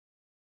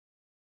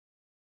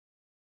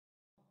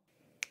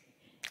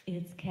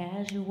It's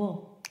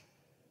casual,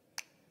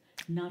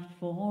 not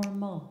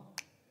formal.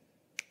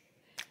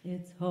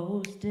 It's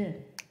hosted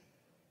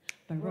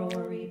by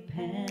Rory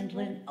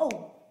Pendlin.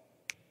 Oh,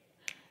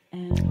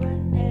 and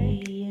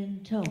Renee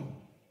in tow.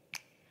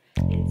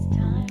 It's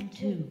time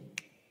to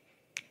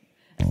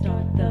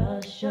start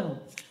the show.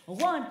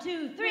 1,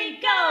 2, 3,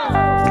 go!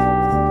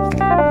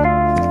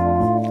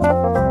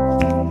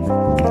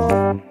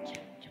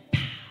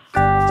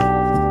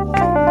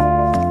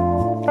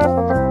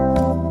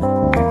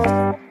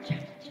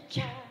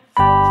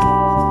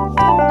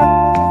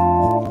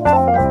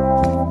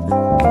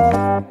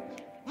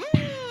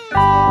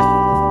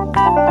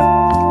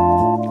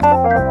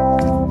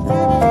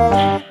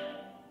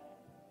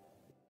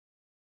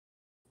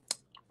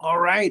 All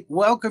right,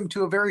 welcome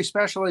to a very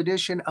special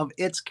edition of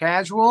It's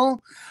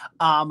Casual.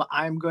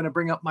 I'm going to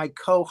bring up my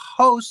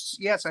co-hosts.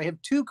 Yes, I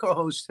have two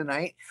co-hosts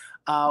tonight.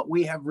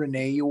 We have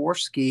Renee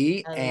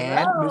Jaworski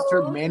and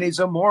Mr. Manny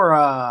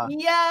Zamora.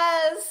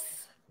 Yes.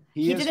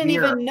 He didn't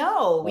here. even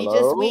know.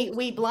 Hello?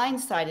 We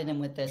blindsided him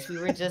with this. We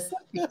were just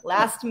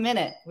last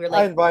minute. We were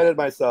like, I invited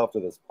myself to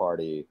this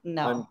party.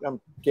 No.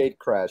 I'm gate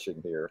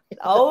crashing here.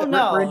 oh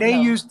no. Renee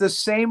no. used the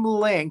same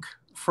link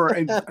for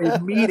a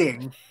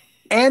meeting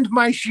and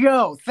my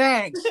show.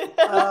 Thanks.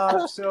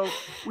 So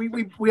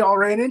we all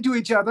ran into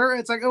each other.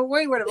 It's like, oh,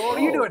 wait a minute. What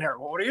are you doing here?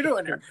 What are you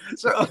doing here?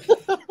 So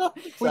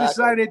we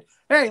decided,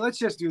 hey, let's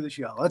just do the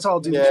show. Let's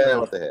all do the show.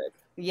 What the heck?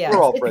 Yeah.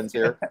 We're all friends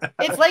here.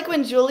 It's like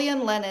when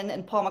Julian Lennon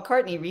and Paul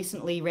McCartney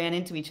recently ran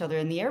into each other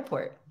in the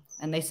airport.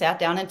 And they sat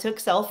down and took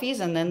selfies,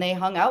 and then they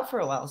hung out for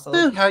a while.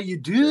 So how you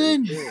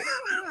doing?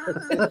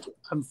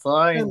 I'm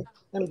fine.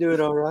 I'm doing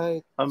all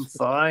right. I'm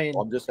fine.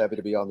 I'm just happy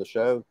to be on the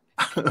show.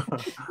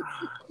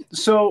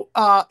 So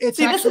it's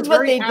see, this is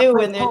what they do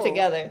when they're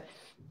together.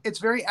 It's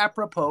very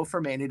apropos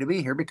for Manny to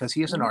be here because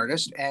he is an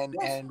artist, and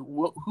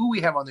who we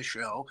have on the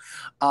show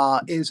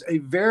is a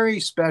very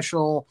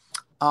special.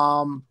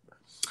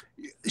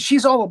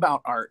 She's all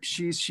about art.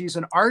 She's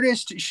an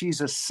artist.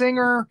 She's a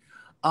singer.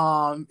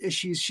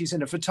 She's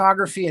into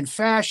photography and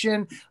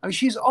fashion. I mean,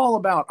 she's all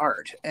about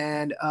art.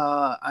 And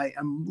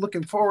I'm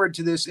looking forward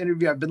to this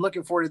interview. I've been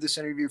looking forward to this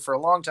interview for a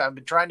long time. I've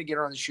been trying to get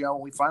her on the show,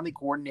 and we finally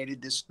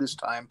coordinated this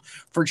time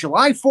for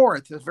July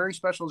 4th, a very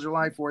special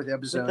July 4th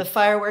episode. With the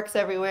fireworks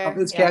everywhere.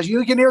 It's casual.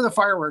 You can hear the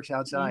fireworks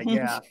outside.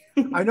 Yeah.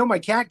 I know my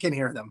cat can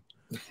hear them.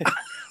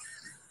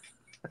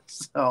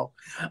 So,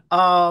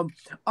 all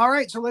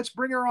right. So let's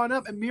bring her on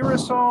up. And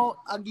Mirasol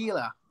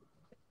Aguila.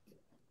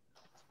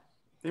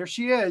 There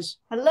she is.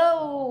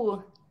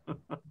 Hello.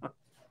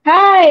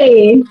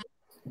 Hi.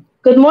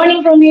 Good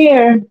morning from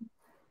here.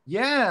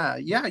 Yeah.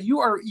 You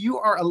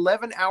are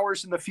 11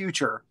 hours in the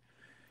future.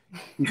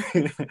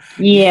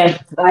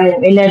 Yes,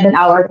 I'm 11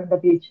 hours in the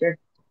future.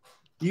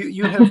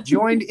 You have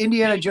joined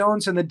Indiana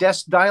Jones in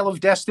the Dial of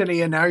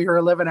Destiny, and now you're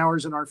 11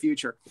 hours in our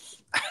future.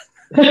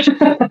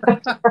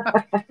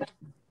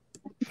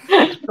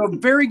 So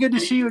very good to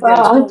see you again.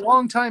 It's been a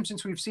long time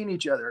since we've seen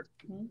each other.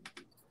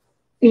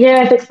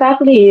 Yes,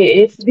 exactly.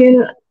 It's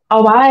been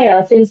a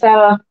while since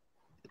I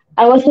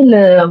was in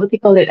what do you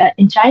call it,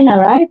 in China,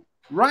 right?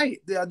 Right.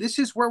 This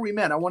is where we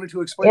met. I wanted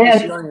to explain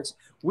this to the audience.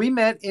 We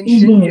met in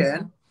Mhm.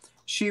 Shenzhen.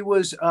 She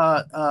was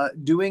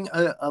doing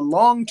a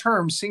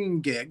long-term singing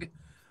gig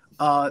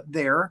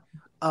there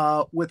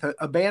with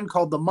a band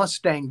called the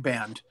Mustang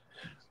Band.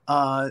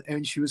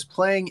 And she was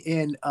playing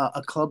in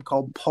a club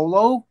called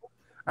Polo.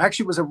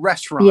 Actually, it was a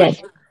restaurant.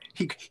 Yes.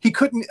 He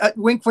couldn't,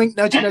 wink, wink,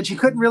 nudge, nudge. He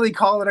couldn't really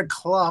call it a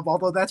club,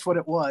 although that's what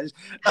it was.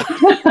 He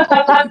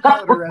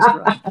called it a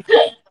restaurant.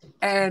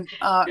 And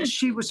I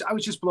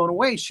was just blown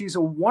away. She's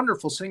a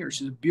wonderful singer.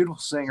 She's a beautiful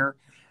singer.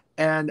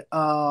 And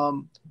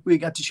we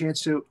got the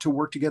chance to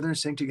work together and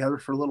sing together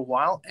for a little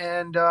while.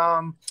 And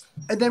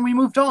then we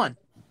moved on,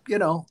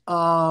 Yeah.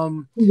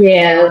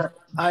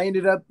 I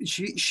ended up,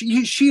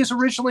 she is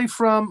originally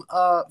from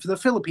the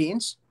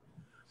Philippines.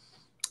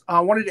 I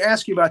wanted to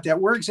ask you about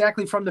that. Where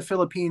exactly from the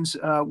Philippines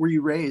were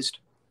you raised?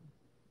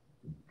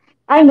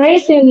 I'm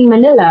raised in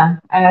Manila,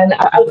 and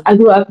I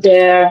grew up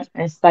there.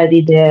 I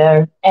studied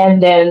there,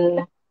 and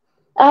then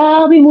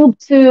we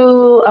moved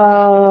to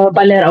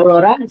Baler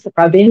Aurora. It's a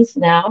province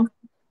now,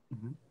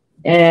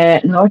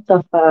 north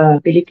of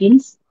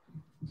Philippines,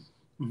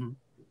 Mm-hmm.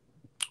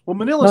 Well,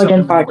 Manila's up northern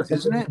in the part north, of the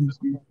isn't it?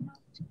 Philippines.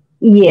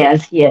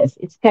 Yes, yes.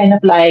 It's kind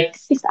of like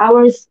 6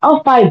 hours.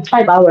 Oh, 5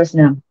 hours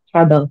now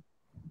travel.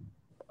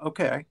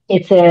 Okay.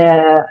 It's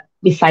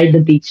beside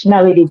the beach,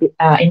 not really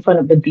in front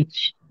of the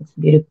beach. It's a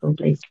beautiful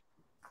place.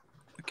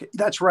 Okay.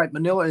 That's right.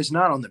 Manila is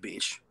not on the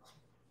beach.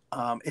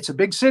 It's a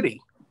big city.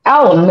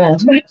 Oh no,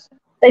 it's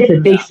a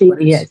big Yeah, city.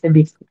 but Yeah, it's a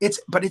big city.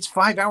 it's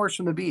 5 hours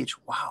from the beach.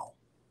 Wow.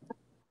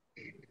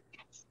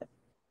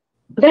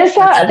 There's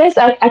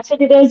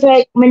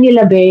like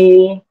Manila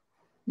Bay.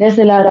 There's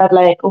a lot of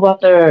like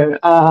water.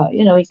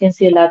 You can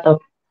see a lot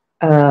of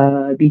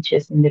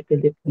beaches in the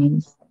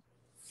Philippines,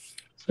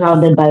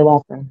 surrounded by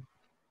water.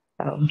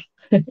 So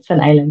it's an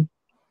island.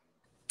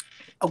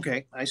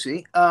 Okay, I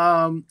see.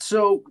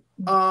 So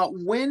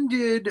when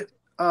did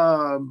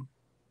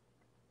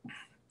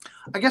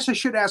I guess I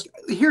should ask.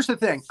 Here's the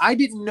thing: I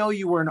didn't know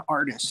you were an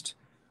artist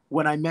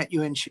when I met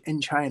you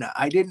in China.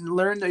 I didn't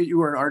learn that you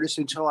were an artist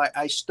until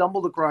I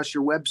stumbled across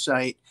your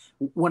website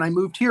when I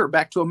moved here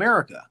back to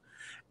America,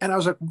 and I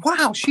was like,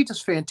 "Wow, she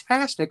does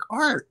fantastic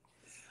art."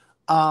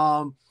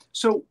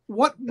 So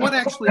what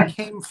actually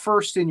came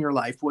first in your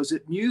life? Was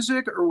it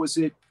music or was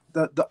it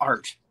the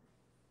art?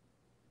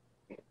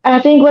 I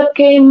think what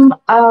came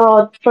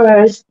out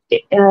first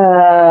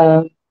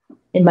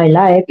in my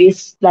life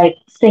is like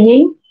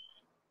singing.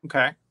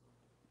 Okay,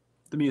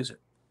 the music.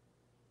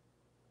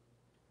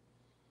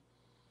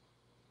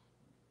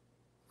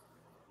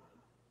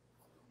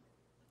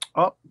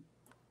 Oh,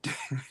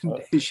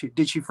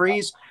 did she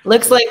freeze?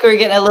 Looks like we're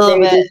getting a little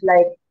It bit. is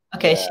like,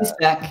 Okay, Yeah. she's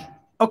back.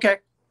 Okay,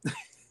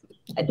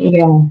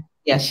 yeah,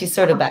 Yeah, she's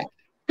sort of back.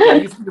 yeah,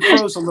 you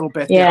froze a little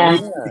bit yeah.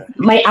 there. Yeah.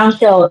 My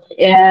uncle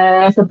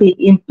has a big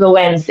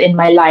influence in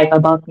my life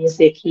about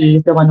music.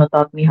 He's the one who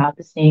taught me how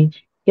to sing.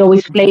 He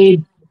always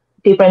played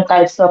different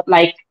types of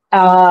like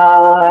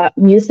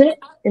music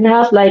in the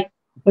house, like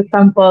for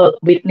example,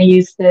 Whitney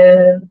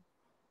Houston,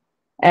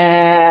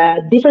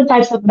 different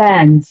types of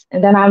bands.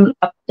 And then I'm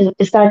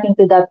starting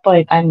to that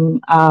point. I'm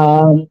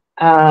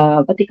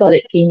what do you call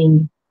it?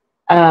 Gaining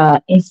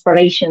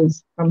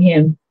inspirations from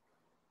him.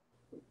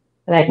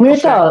 Like Okay,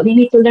 Mirasol, you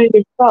need to learn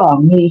this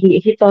song.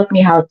 He taught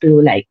me how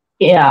to like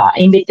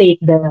imitate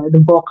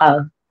the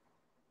vocal.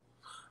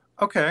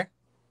 okay,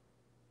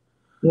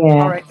 all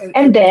Yeah, right,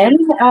 and then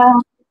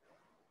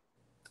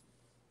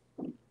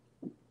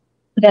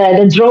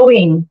the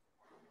drawing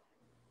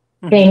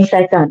mhm. came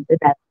second to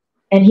that,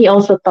 and he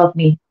also taught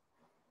me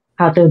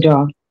how to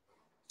draw.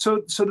 So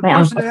the My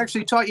person uncle. that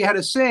actually taught you how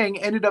to sing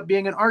ended up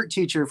being an art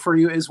teacher for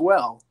you as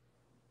well.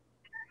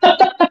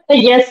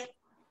 Yes,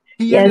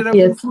 He yes, ended up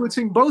yes,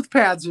 influencing both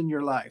paths in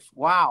your life.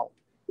 Wow,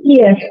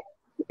 yes.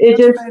 It that's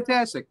just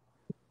fantastic.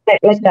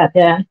 like that.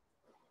 Yeah,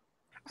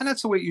 And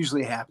that's the way it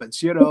usually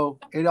happens. You know,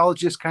 it all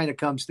just kind of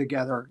comes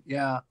together.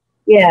 Yeah.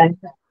 yeah.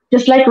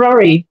 Just like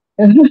Rory.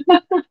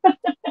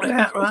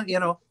 Yeah, well, you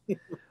know,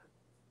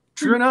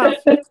 true enough.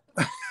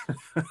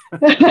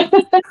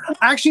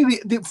 Actually,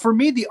 for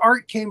me, the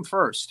art came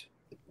first.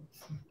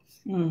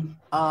 Hmm.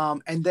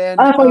 And then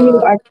Oh, for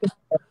you, artist.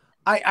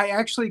 I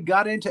actually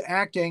got into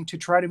acting to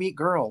try to meet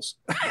girls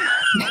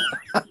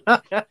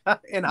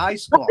in high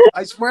school.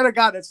 I swear to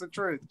God, that's the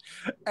truth.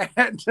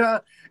 And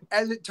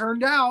as it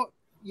turned out,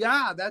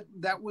 yeah,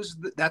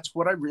 that's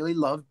what I really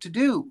loved to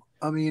do.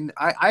 I mean,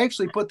 I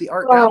actually put the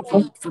art down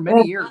Oh, for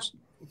many yeah. years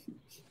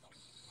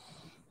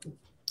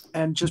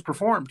and just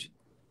performed,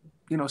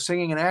 you know,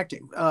 singing and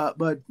acting.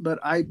 But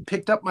I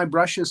picked up my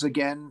brushes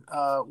again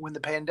when the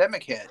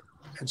pandemic hit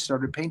and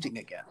started painting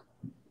again.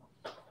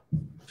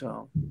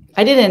 So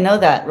I didn't know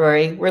that,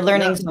 Rory. We're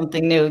learning yeah,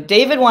 something new.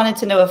 David wanted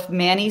to know if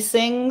Manny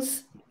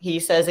sings. He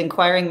says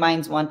inquiring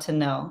minds want to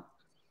know.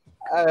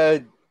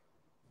 I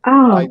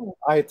Oh,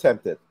 I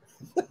attempt it.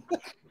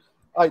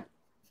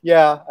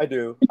 Yeah, I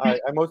do. I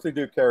mostly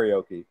do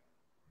karaoke.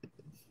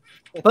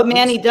 But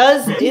Manny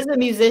is a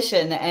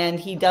musician and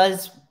he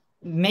does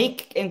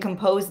make and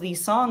compose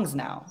these songs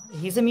now.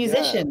 He's a Yeah,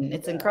 musician.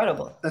 It's yeah.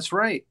 incredible. that's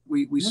right.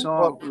 We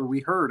saw Well, or we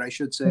heard, I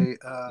should say,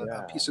 a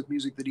yeah. piece of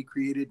music that he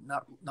created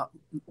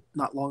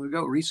not long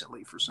ago,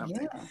 recently for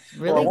something. Yeah,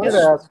 Well, I really wanted good.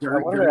 to ask. I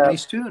Very wanted very to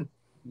nice ask. tune.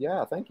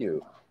 Yeah, thank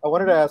you. I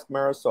wanted to ask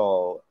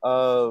Marisol.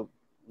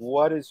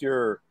 What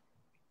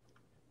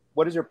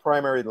is your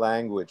primary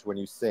language when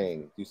you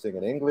sing? Do you sing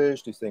in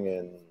English? Do you sing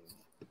in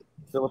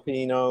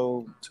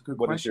Filipino? It's a good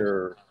What is question.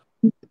 your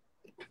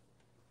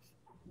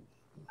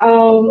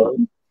both?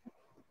 um,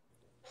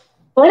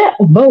 well,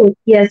 both.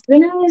 Yes,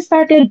 when I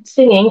started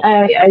singing,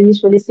 I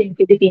usually sing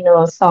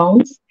Filipino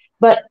songs.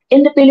 But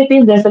in the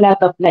Philippines, there's a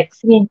lot of like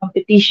singing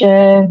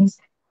competitions,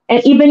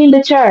 and even in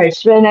the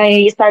church, when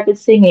I started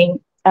singing,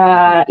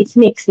 Mhm. it's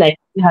mixed. Like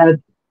you have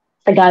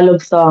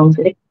Tagalog songs,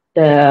 like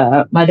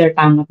the mother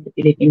tongue of the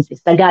Philippines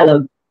is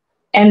Tagalog,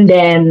 and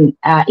then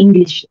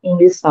English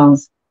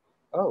songs.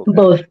 Oh, okay.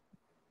 Both,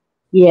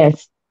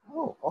 yes,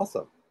 Oh,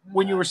 awesome.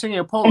 When you were singing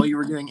Apollo, you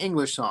were doing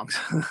English songs.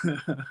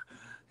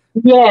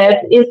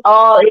 yes, it's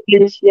all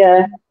English.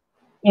 Yeah,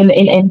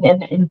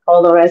 in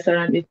Polo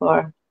restaurant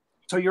before.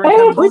 So you're in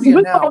It's Cambodia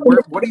good now.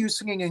 for What are you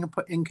singing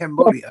in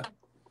Cambodia?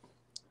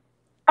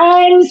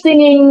 I'm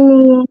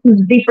singing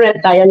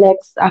different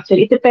dialects.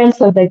 Actually, it depends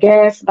on the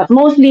guest, but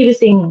mostly we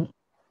sing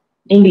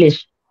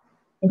English,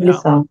 English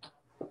Yeah, song.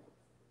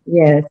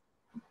 Yes,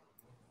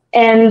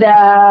 and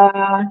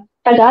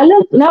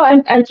Tagalog. Now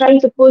I'm trying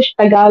to push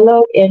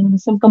Tagalog and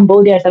some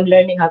Cambodians. I'm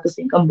learning how to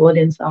sing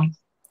Cambodian songs.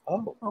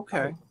 Oh,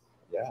 okay,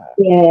 yeah.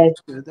 Yes,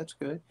 that's good. That's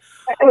good.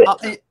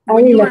 I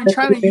When really you were love in the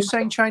China, you Philippines.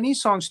 sang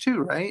Chinese songs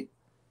too, right?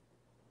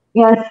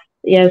 Yes,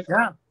 yes,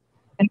 Yeah,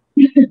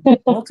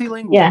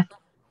 multilingual. yeah.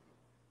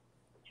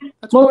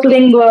 That's wonderful.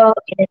 Multilingual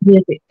in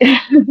music.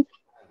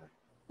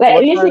 So Like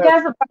what music kind of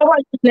has a power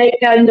to like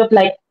kind of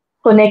like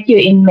connect you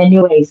in many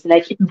ways.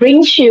 Like it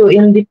brings you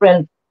in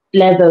different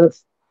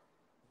levels.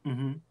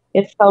 Hmm.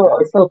 It's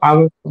so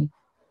powerful.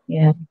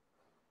 Yeah.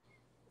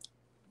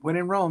 When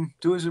in Rome,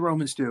 do as the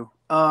Romans do.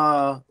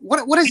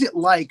 what is it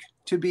like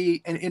to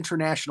be an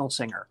international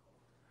singer?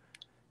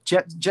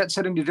 Jet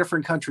setting to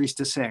different countries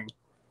to sing.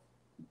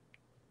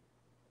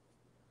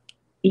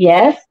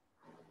 Yes.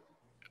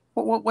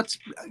 What's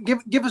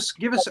give us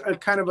a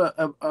kind of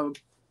a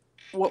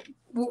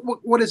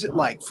what is it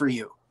like for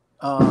you?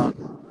 More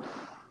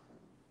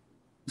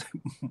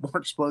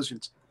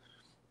explosions.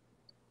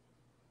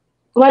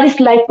 What is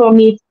like for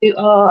me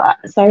to?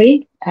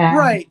 Sorry.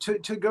 Right,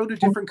 to go to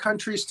different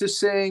countries to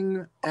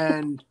sing,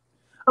 and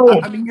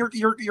Oh I mean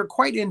you're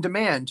quite in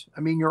demand.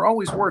 I mean you're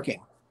always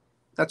working.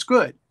 That's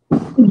good.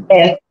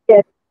 yes,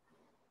 yes.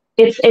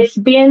 It's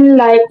been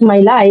like my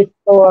life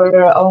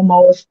for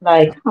almost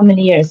like how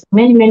many years?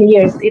 Many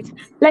years. It's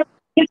like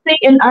music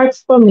and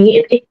arts for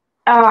me.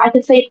 I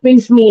could say it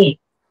brings me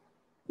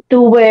to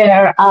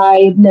where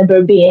I've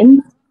never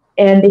been,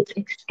 and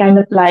it's kind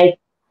of like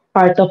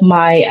part of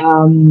my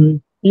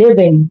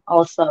living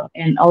also,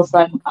 and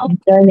also I'm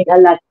learning a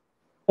lot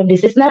from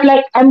this. It's not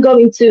like I'm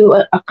going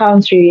to a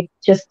country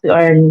just to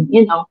earn,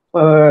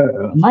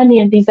 for money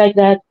and things like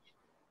that.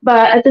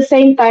 But at the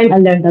same time, I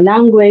learn the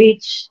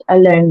language. I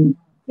learn,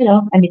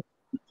 I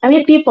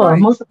meet people.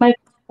 Right. Most of my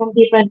from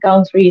different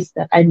countries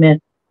that I met.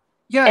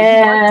 Yeah, you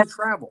like And to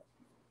travel.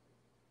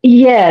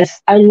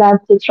 yes, I love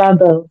to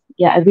travel.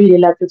 Yeah, I really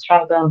love to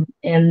travel.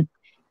 And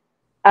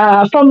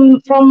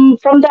from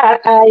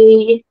that,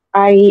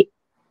 I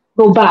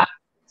go back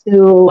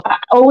to I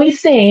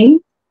always sing,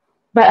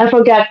 but I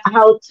forgot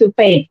how to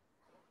paint.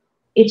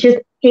 It just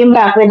came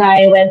back when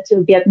I went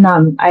to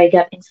Vietnam. I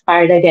got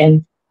inspired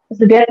again.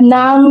 So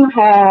Vietnam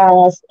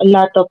has a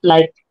lot of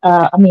like,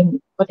 what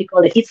do you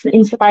call it? It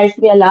inspires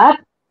me a lot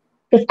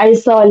because I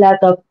saw a lot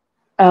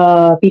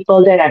of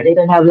people there that they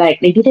don't have like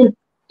they didn't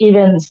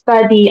even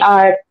study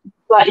art,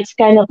 but it's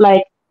kind of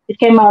like it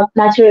came out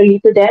naturally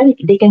to them.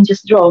 They can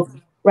just draw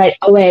right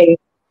away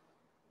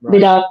Right.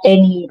 without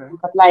any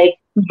Okay. like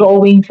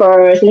drawing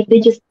first. Like they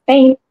just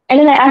paint. And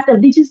then I asked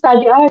them, did you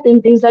study art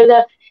and things like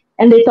that?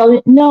 And they told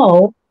me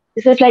no.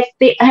 It's just like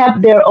they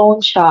have their own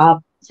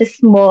shop. It's a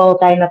small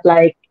kind of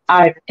like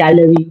art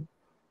gallery.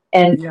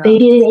 And Yeah. they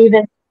didn't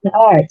even the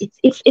art.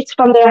 It's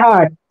from their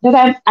heart.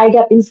 Sometimes I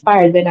got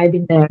inspired when I've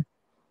been there.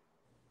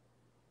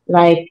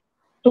 Like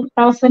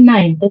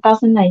 2009,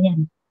 yeah.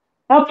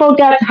 I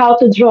forgot how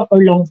to draw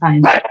for a long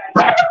time.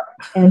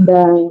 And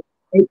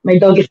my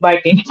dog is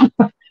barking.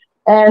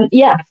 And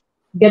yeah,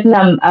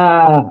 Vietnam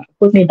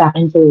put me back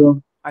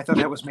into I thought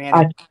that was Manny.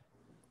 art.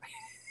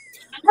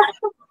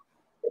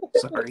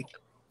 Sorry.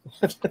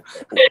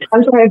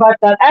 I'm sorry about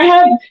that. I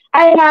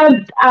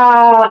have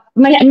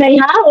my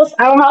house.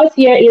 Our house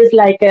here is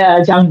like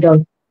a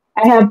jungle.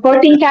 I have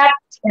 14 cats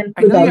and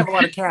I two know you have dogs. a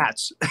lot of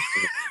cats.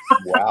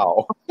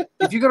 Wow.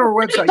 If you go to our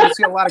website, you'll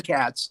see a lot of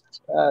cats.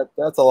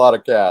 That's a lot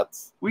of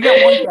cats. We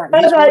got one cat.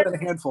 That's He's more like, than a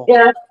handful.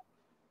 yeah.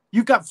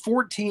 You've got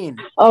 14.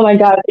 Oh my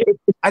God.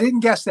 I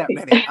didn't guess that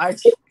many. I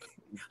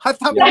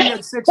thought Yeah. maybe you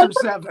had 6 or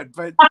 7,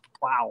 but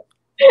wow.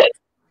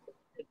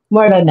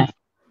 More than that.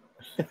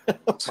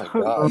 Oh my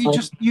God.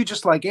 You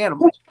just like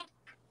animals.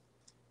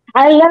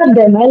 I love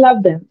them. I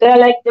love them.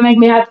 They make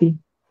me happy.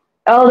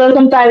 Although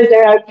sometimes they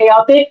are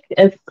chaotic,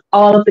 if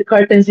all of the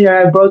curtains here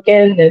are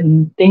broken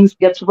and things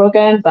gets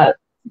broken, but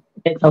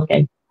it's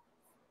okay.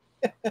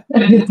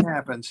 It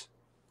happens.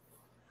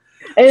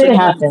 So It you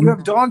happens.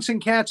 have dogs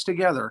and cats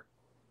together.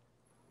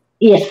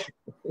 Yes.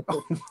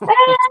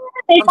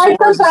 They I'm fight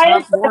surprised it's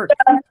sometimes.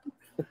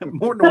 not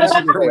more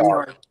noisy where we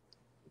are.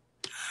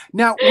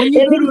 Now, when you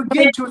They go to a fight.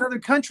 gig to another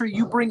country,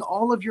 you bring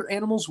all of your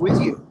animals with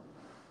you.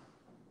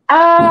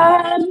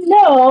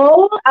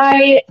 No,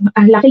 I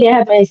luckily I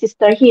have my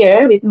sister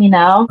here with me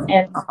now,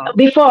 and Uh-huh.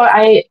 before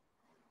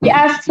we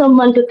ask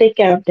someone to take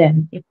care of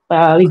them if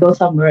we go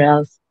somewhere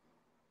else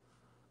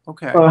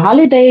Okay. for a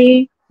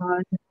holiday.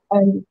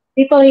 And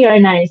people here are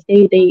nice.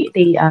 They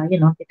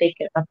take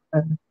care of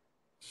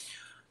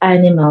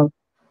animals.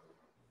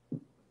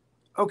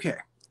 Okay.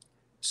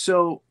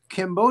 So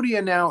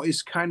Cambodia now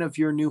is kind of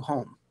your new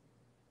home.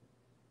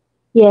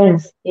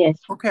 Yes, yes.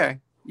 Okay.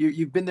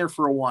 You've been there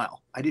for a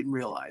while. I didn't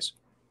realize.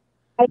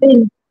 I've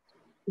been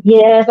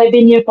yes, I've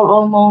been here for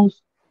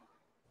almost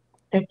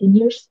 13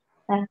 years.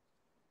 Uh,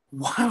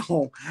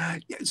 Wow.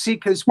 Yeah, see,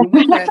 because when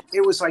we met,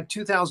 it was like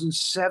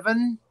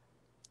 2007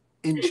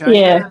 in yeah.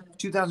 China,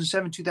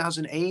 2007,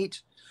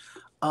 2008.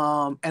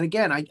 And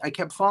again, I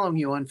kept following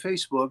you on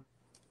Facebook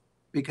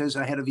because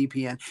I had a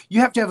VPN.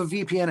 You have to have a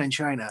VPN in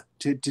China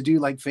to do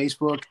like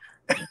Facebook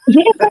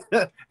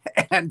Yeah.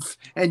 and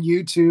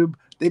YouTube.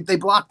 They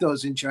block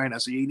those in China,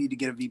 so you need to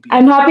get a VPN.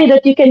 I'm happy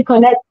that you can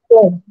connect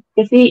them.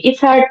 You see,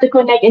 it's hard to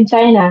connect in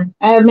China.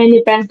 I have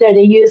many friends there.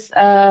 They use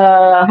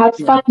Yeah.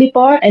 hotspot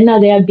before, and now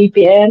they have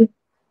VPN.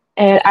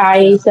 And I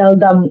Yeah.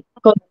 seldom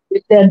connect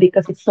with them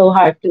because it's so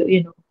hard to,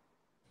 Yeah. to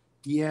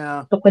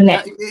Yeah.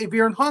 connect. If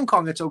you're in Hong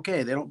Kong, it's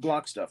okay. They don't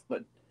block stuff,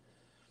 but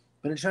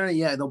in China,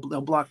 yeah, they'll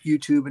block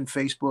YouTube and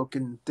Facebook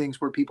and things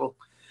where people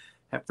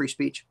have free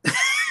speech.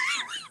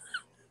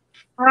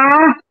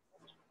 Ah,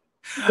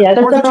 yeah,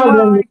 that's Fourth the of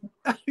problem. July.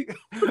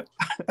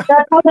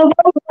 That's how the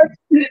world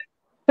works.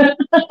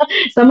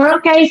 Some are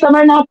okay, some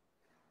are not.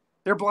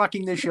 They're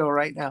blocking this show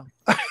right now.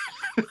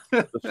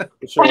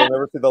 The show will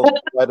never see the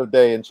light of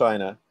day in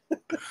China.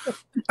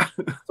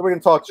 So we can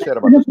talk shit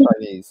about the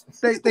Chinese.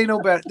 They know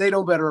better. They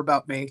know better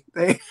about me.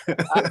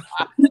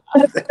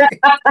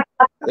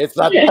 It's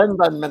that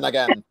Penman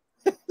again.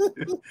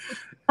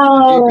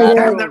 Oh, my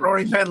Damn God. that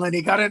Rory Penland.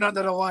 He got in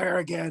under the wire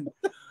again.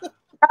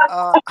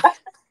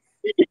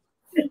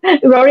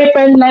 Rory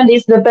Ferdinand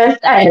is the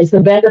best.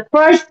 The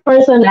first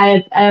person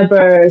I've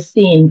ever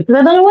seen because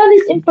I don't know what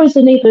this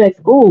impersonator like.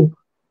 Oh,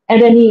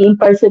 and then he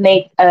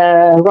impersonate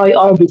Roy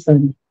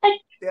Orbison.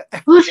 Like, Yeah.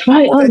 who's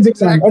Roy Well, that's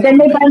Orbison? And exactly then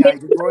what my he did. band Yeah, like, he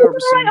did "This Roy is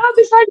Roy Orbison.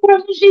 Orbison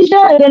from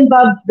Shisha. And then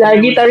Bob, the And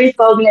there we go. guitarist,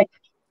 told me like,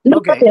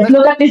 look at Okay, this,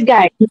 look at this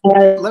guy.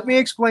 let me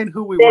explain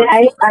who we Then work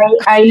for.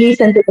 I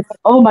listened to it.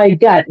 Oh my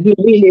God, he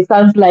really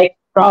sounds like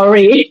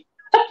Rory.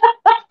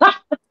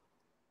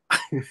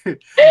 You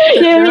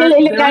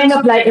really There kind is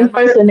of a like man.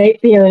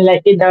 impersonate him,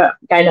 like in the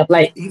kind of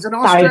like He's an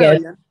target.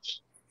 Australian.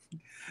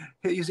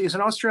 He's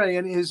an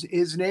Australian.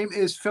 His name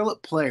is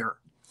Philip Player,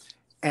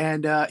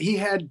 and he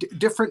had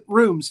different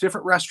rooms,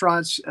 different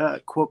restaurants.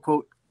 Quote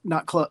quote,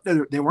 not club.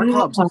 No, they weren't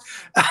clubs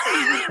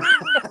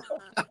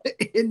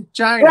in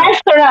China.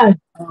 Restaurant.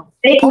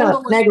 Take Polo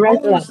note, like was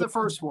restaurant. the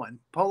first one.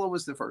 Polo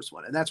was the first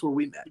one, and that's where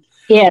we met.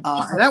 Yeah.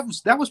 And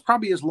that was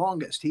probably his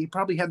longest. He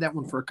probably had that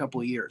one for a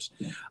couple of years.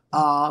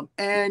 Yeah,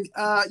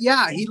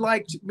 he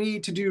liked me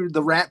to do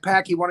the Rat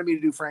Pack. He wanted me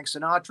to do Frank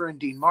Sinatra and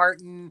Dean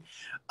Martin.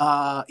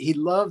 He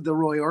loved the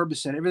Roy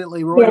Orbison.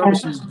 Evidently, Roy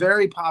Orbison is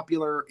very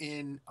popular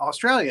in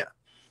Australia,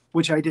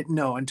 which I didn't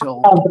know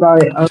until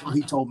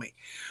he told me.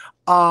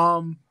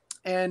 Yeah,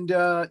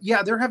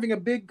 they're having a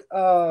big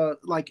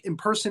like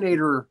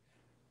impersonator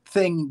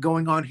thing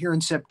going on here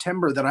in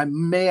September that I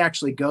may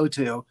actually go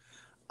to.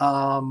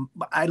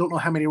 I don't know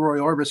how many Roy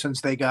Orbisons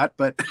they got,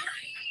 but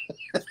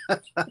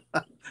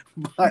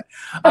but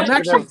I'm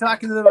actually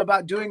talking to them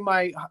about doing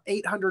my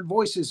 800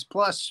 Voices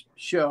Plus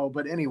show.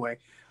 But anyway,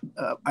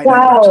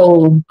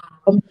 Wow.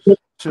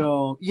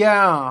 So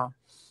yeah,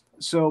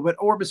 but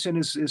Orbison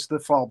is the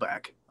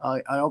fallback.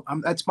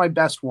 That's my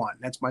best one.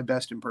 That's my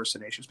best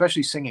impersonation,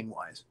 especially singing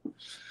wise.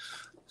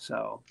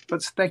 So,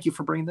 but thank you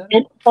for bringing that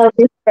up.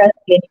 Elvis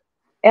Presley.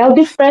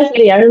 Elvis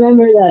Presley, I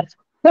remember that.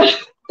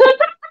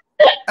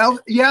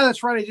 Yeah,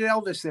 that's right. I did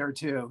Elvis there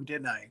too,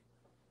 didn't I?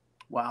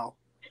 Wow.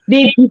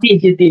 You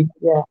did.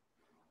 Yeah.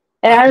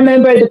 And I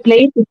remember the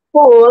place is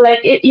full.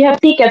 Like you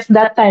have tickets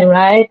that time,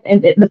 right?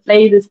 And the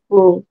place is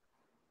full.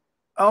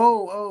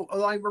 Oh,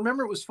 I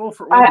remember it was full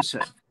for I,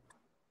 Orbison.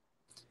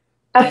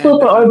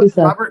 full for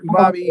Orbison. Robert and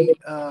Bobby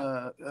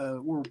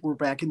were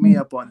backing me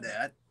up on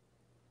that.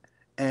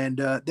 And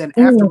then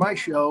after my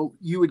show,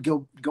 you would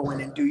go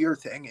in and do your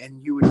thing,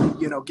 and you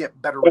would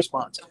get better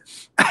response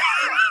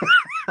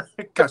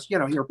because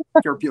you're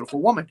a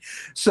beautiful woman.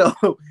 So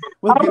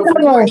with a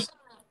beautiful voice.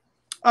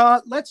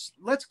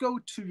 Let's go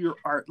to your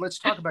art. Let's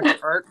talk about your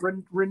art.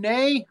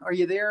 Renee, are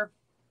you there?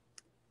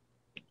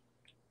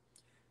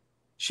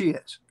 She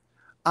is.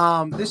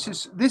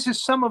 This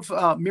is some of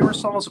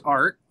Mirasol's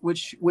art,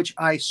 which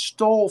I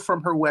stole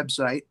from her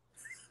website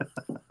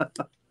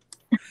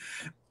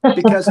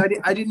because I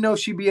didn't know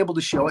she'd be able to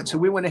show it. So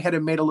we went ahead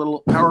and made a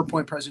little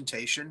PowerPoint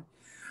presentation.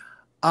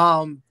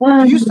 Do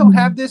you still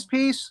have this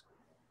piece?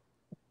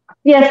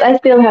 Yes, I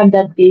still have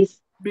that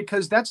piece.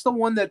 Because that's the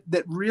one that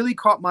really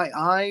caught my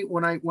eye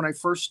when I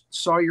first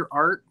saw your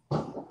art,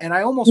 and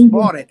I almost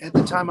bought it at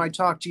the time I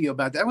talked to you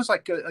about that. That was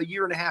like a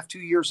year and a half, 2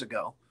 years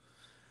ago.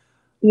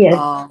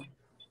 Yes.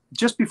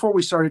 Just before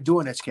we started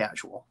doing It's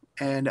Casual,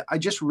 and I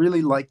just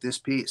really like this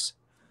piece.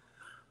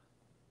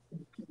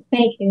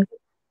 Thank you.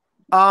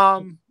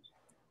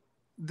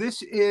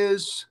 This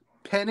is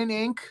pen and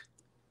ink,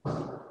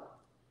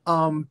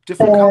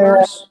 different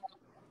colors.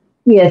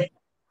 Yes.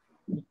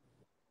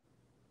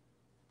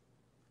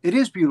 It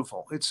is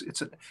beautiful.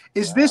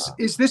 Is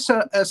this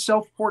a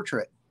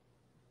self-portrait?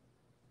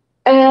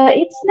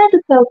 It's not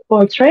a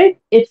self-portrait.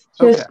 It's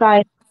just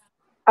like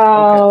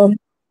Okay.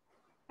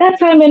 that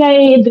time when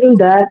I drew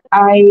that,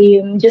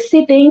 I'm just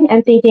sitting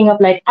and thinking of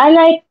like I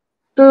like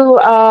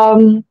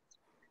to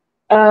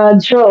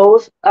draw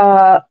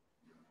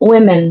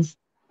women's.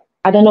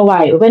 I don't know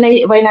why. When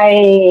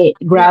I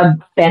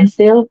grab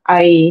pencil,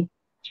 I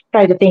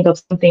try to think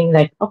of something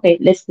like, okay,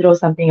 let's draw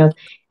something else.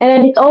 And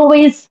then it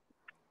always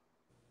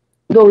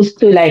goes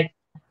to like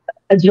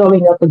a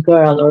drawing of a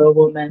girl or a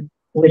woman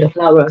with a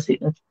flowers,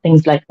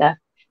 things like that.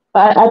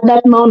 But at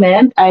that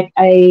moment, I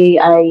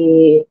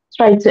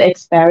tried to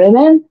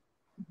experiment,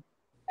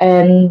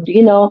 and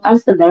I'm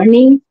still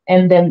learning,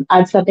 and then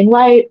add something.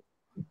 Why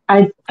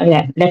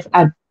let's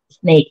add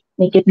snake,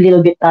 make it a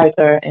little bit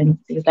darker and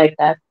things like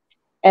that.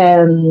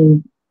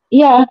 And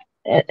yeah,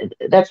 uh,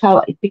 that's how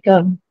it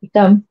become.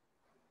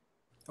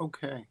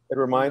 Okay. It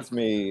reminds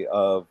me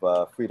of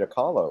Frida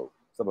Kahlo,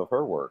 some of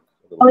her work.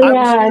 Oh I was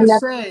yeah, going and to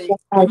that's say,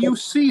 when you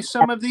see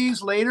some of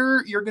these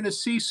later, you're going to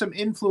see some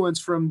influence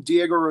from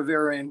Diego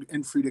Rivera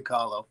and Frida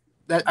Kahlo.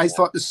 That I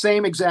thought the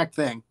same exact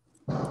thing.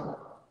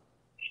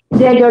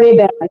 Diego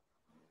Rivera.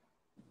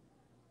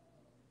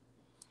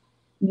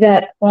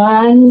 That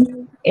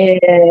one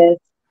is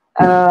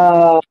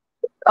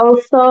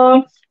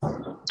also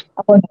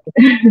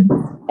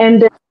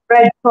and the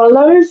red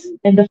colors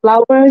and the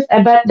flowers.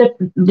 But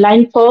the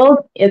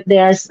blindfold, if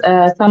there's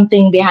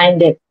something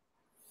behind it,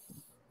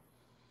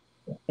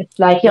 it's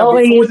like you Now,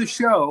 before the always.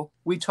 show,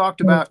 we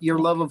talked about your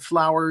love of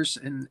flowers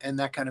and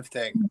that kind of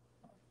thing.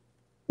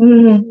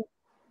 Mm,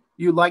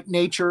 You like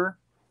nature.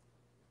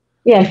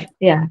 yes,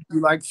 yeah. You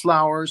like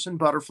flowers and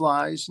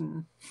butterflies,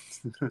 and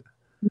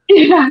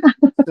Yeah.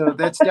 so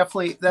that's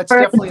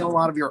definitely a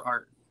lot of your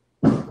art.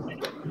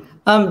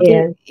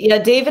 Yes, Yeah,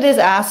 David is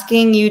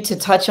asking you to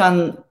touch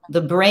on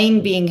the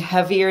brain being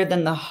heavier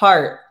than the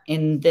heart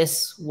in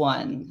this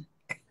one.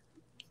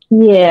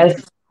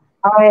 yes.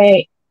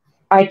 I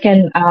I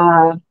can.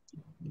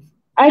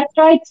 I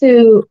try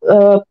to.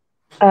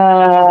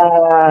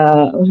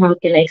 How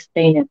can I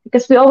explain it?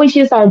 Because we always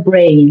use our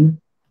brain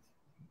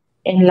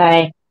in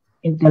like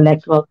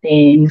intellectual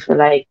things,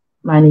 like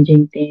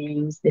managing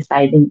things,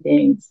 deciding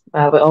things. We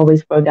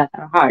always forgot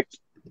our hearts.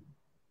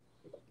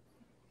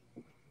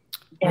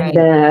 And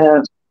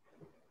Right.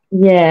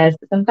 yes,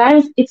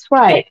 sometimes it's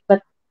right,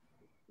 but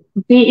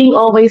being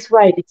always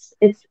right,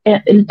 it's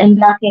and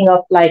lacking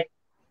of like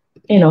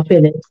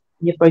feelings.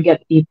 You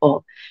forget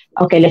people.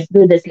 Okay, let's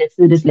do this. Let's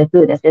do this. Let's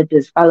do this. Let's do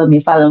this. Follow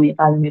me. Follow me.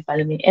 Follow me.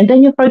 Follow me. And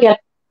then you forget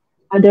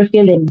other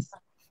feelings.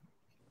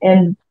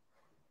 And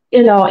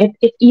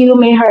if you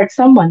may hurt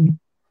someone,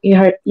 you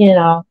hurt.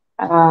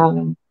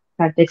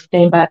 Hard to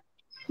explain, but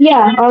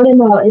yeah, all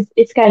in all,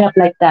 it's kind of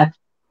like that.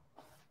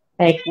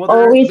 Like Well,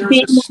 always there's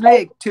being a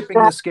snake tipping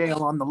right. the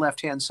scale on the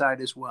left hand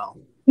side as well.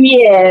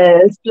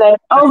 Yes, like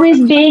always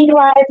being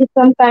right, it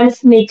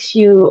sometimes makes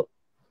you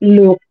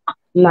look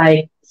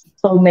like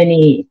so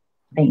many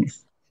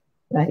things.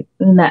 Like,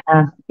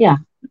 yeah,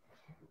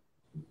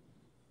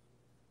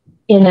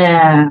 in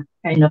a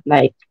kind of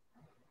like,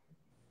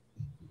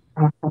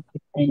 how to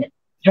explain it,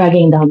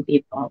 dragging down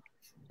people,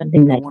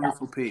 something A like that.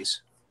 wonderful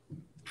piece.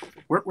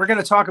 We're going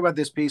to talk about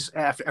this piece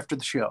after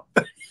the show.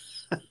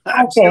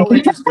 I'm Okay. still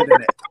interested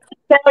in it.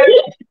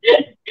 Sorry.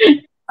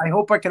 I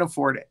hope I can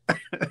afford it.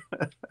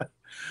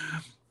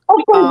 Of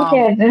course you um,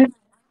 can.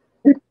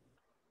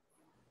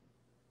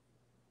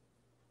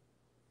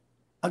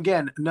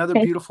 Again, another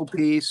Okay. beautiful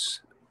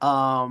piece.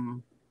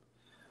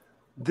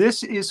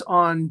 This is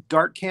on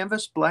dark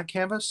canvas, black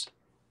canvas.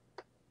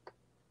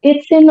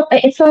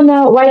 It's on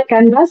a white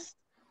canvas.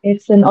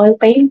 It's an oil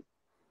paint.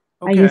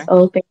 I use Okay.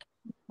 oil paint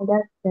for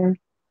that.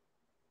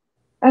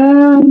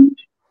 Um,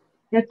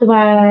 that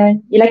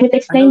one. You like me to I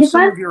explain know this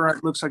some one? of your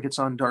art looks like it's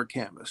on dark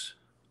canvas.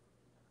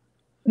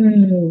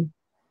 Hmm.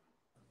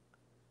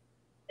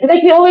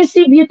 Like we always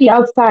see beauty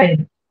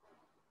outside.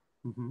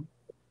 Hmm.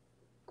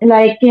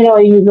 Like, you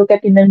look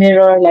at in the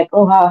mirror, like,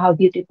 oh, how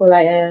beautiful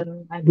I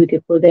am, how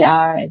beautiful they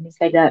are, and things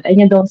like that. And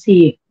you don't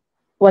see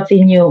what's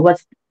in you,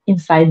 what's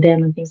inside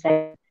them, and things like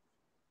that.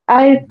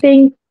 I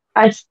think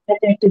it's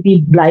better to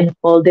be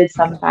blindfolded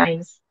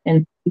sometimes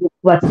and look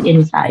what's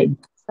inside.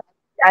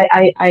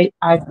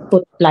 I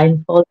put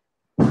blindfold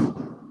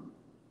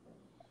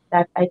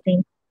that I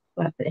think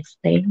what to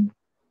explain.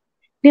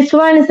 This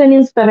one is an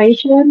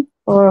inspiration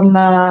from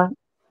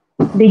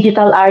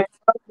digital art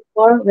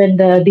before when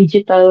the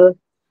digital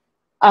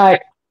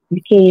art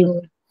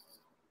became,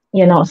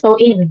 so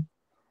in.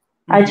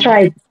 I Hmm.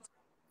 tried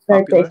to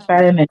Popular. Yeah.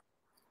 experiment.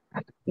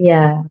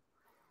 Yeah,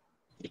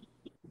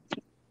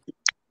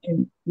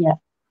 and yeah,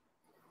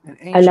 An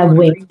I angel love in a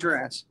wings. green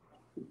dress.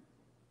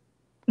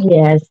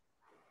 Yes.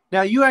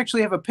 Now you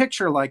actually have a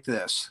picture like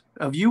this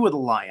of you with a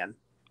lion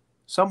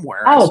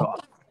somewhere. I Oh, saw.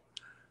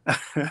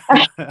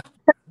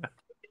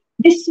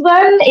 this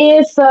one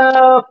is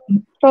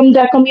from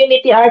the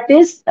community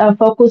artist,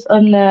 focus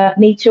on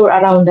nature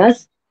around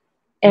us.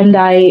 And Hmm.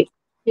 I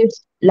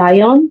use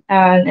lion,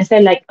 and I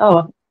said like,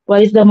 oh,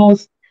 what is the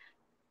most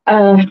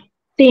uh,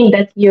 thing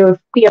that you're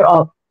fear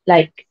of?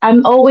 Like,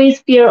 I'm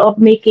always fear of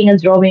making a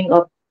drawing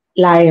of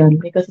lion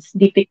because it's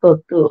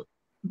difficult to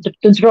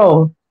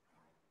draw.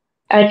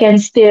 I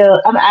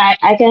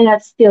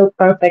cannot still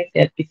perfect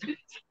it because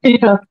you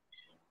know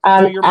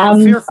So you're more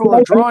I'm fearful of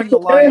like I drawing need the to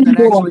lion learn than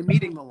more. actually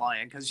meeting the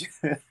lion, because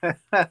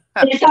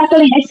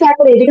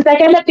Exactly, because I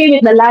cannot be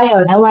with the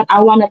lion. I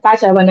want to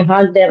touch. I want to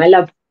hug them. I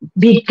love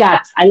big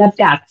cats. I love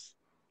cats.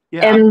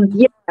 yeah. And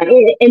yeah,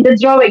 in the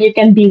drawing you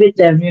can be with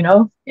them.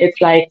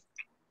 It's like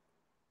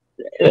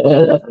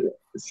uh,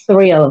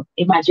 surreal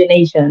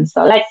imagination.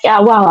 So like, yeah,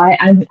 wow,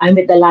 I'm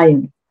with the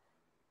lion.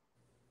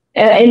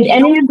 And you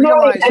And in don't the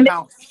drawing, realize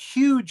how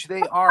huge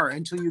they are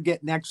until you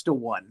get next to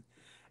one,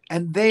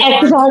 and they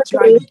are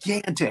exactly.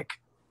 gigantic.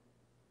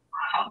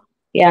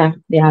 Yeah,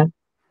 yeah,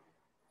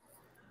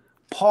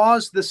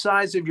 Paws the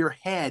size of your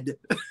head.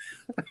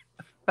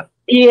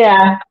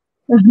 yeah.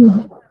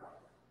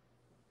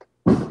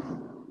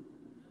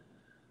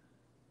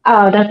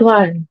 Oh, that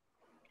one.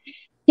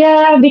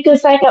 Yeah,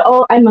 because like,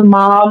 oh, I'm a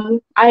mom.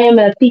 I am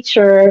a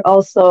teacher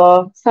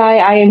also. So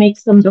I make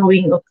some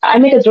drawing. I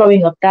make a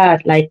drawing of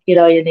that. Like, you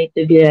need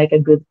to be like a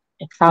good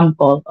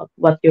example of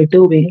what you're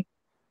doing.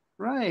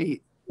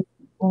 Right.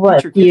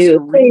 what your kids to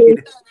you think.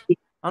 read.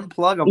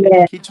 Unplug them.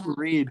 Yeah, Teach them to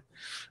read.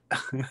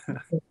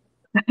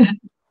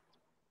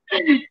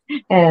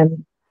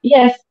 and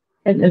yes,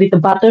 and with the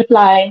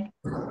butterfly,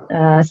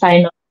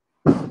 sign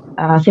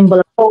of symbol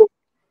of hope.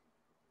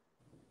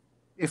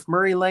 If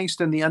Murray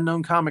Langston, the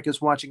unknown comic,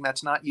 is watching,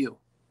 that's not you.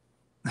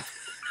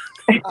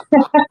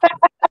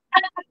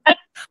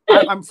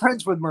 I'm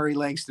friends with Murray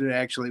Langston,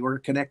 actually. We're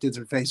connected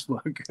through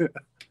Facebook.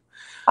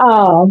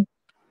 Oh,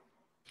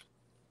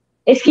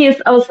 is he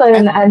also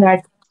an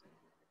artist?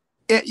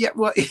 Yeah,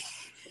 well,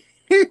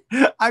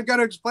 I've got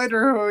to explain to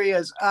her who he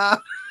is.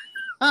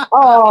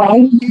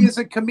 Oh, He is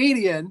a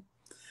comedian,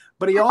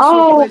 but he also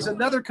oh, plays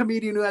another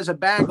comedian who has a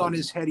bag on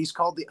his head. He's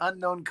called the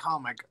Unknown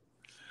Comic.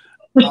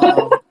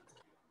 Um,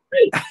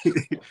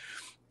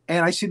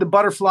 and I see the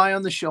butterfly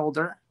on the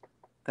shoulder,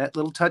 that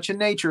little touch of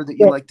nature that you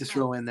yes, like to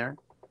throw in there.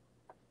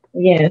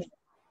 yes.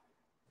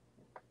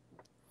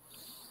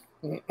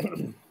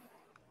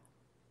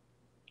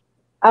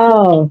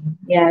 Oh,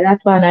 yeah, that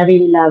one I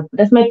really love.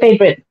 That's my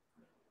favorite.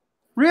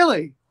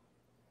 Really?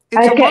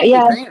 It's I a can, lovely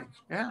yeah, painting.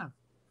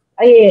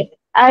 Yeah.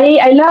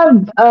 I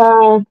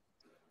love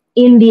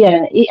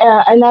India.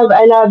 I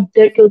love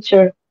their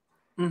culture.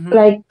 Mm-hmm.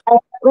 Like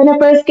when I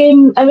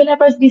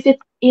first visit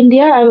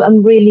India,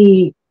 I'm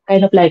really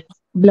kind of like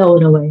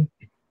blown away.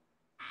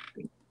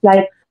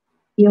 Like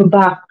you're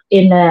back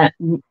in a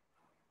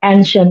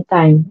ancient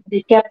time.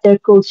 They kept their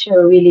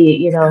culture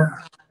really,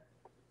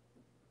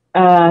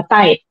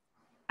 tight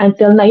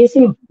until now. You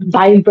see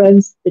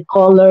vibrance, the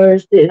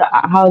colors,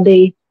 how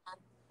they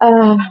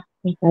uh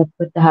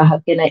how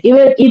can I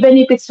even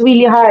if it's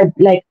really hard,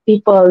 like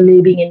people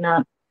living in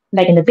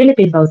like in the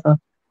Philippines also,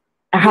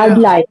 a hard Yeah.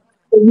 life.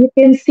 So you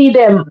can see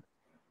them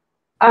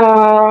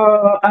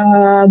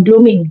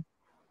blooming.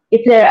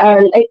 If there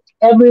are like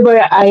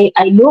everywhere I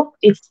look,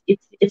 it's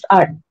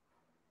art.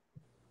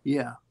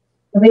 Yeah.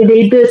 The way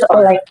they do it, all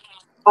Inspired. like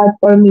art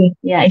for me.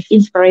 Yeah, it's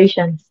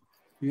inspirations.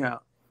 Yeah.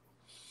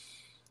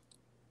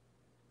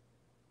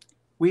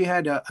 We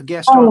had a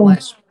guest on Oh,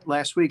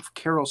 last week,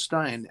 Carol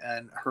Stein,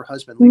 and her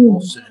husband Lee mm,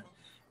 Wolfson,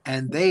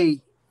 and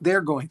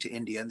they're going to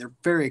India, and they're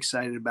very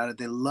excited about it.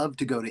 They love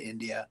to go to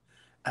India,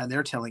 and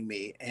they're telling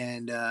me,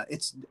 and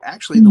it's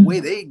actually the way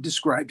mm, they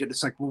described it.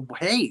 It's like, well,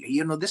 hey,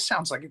 this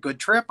sounds like a good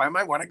trip. I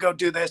might want to go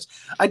do this.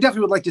 I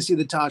definitely would like to see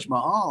the Taj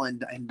Mahal,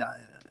 and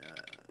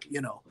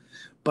you know,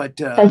 but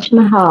Taj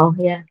Mahal.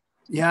 Yeah,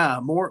 yeah,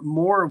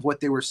 more of what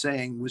they were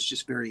saying was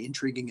just very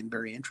intriguing and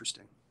very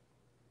interesting.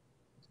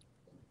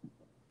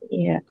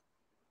 yeah.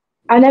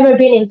 I've never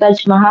been in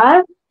Taj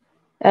Mahal.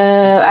 Okay.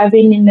 I've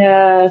been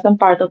in some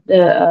part of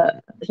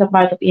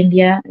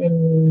India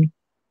in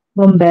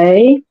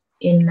Bombay,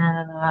 in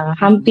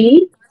Mm-hmm.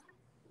 Hampi,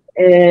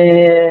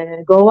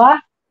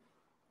 Goa.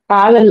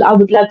 I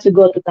would love to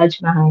go to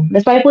Taj Mahal.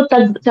 That's why I put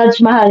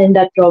Taj Mahal in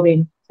that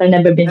drawing. So I've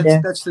never been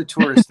there. That's the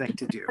tourist thing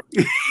to do.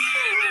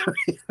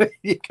 When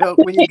you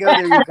go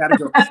there, you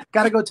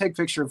gotta go take a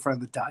picture in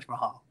front of the Taj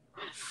Mahal.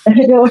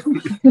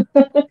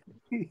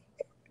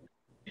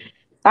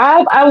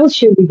 I will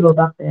surely go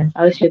back there.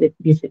 I will surely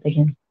visit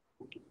again.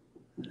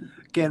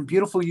 Again,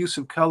 beautiful use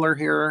of color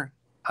here.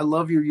 I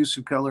love your use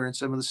of color and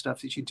some of the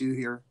stuff that you do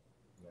here.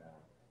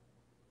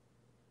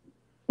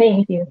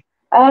 Thank you.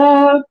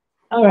 Uh,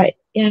 all right.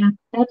 Yeah,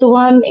 that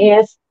one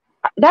is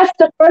that's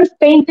the first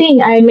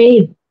painting I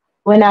made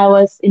when I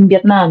was in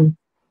Vietnam.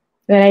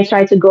 When I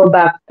tried to go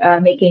back,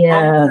 making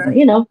Oh,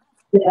 okay.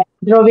 yeah,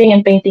 drawing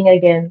and painting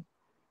again,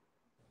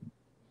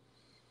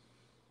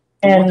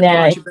 The one and that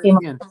brought it you back came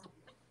in.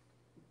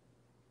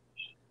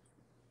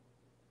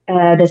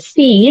 the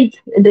seed.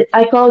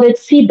 I called it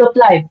seed of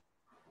life.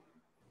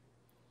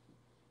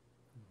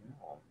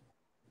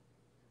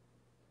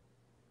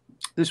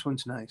 This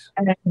one's nice.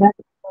 And that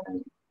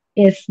one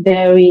is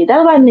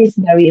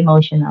very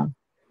emotional.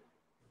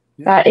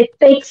 Yeah. It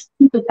takes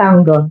two to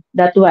tango.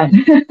 That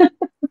one,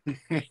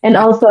 and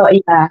also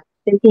yeah,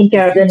 taking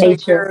care If of you the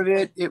take care nature. of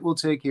it, it will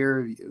take care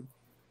of you.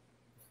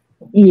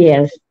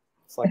 Yes,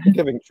 It's like the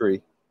giving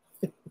tree.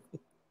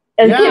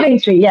 and Yeah. giving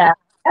tree. Yeah,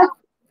 that's,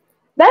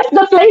 that's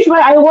the place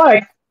where I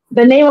work.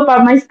 The name of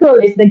my school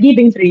is the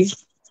Giving Tree.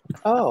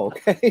 Oh,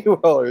 okay.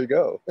 Well, there you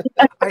go.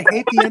 I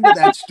hate the end of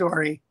that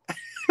story.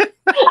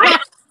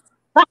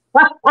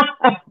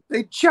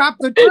 They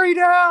chopped the tree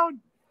down.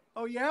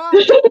 Oh yeah?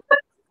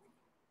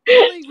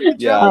 Really? We can chop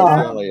Yeah, it it's Oh,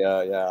 down? only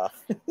yeah.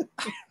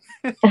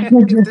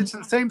 It's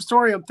the same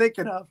story I'm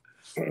thinking of.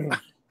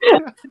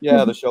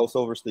 Yeah, the Shel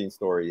Silverstein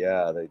story.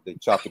 Yeah, they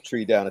chopped the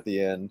tree down at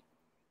the end.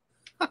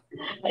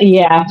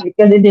 yeah,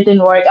 because it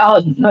didn't work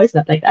out. No, it's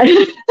not like that.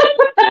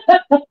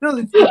 No,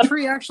 the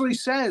tree actually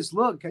says,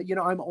 "Look,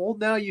 I'm old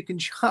now. You can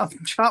chop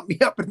me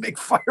up and make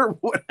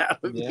firewood out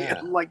of me." And Yeah.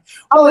 I'm like,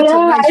 well, Oh it's a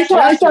yeah, nice I saw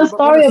a gesture, but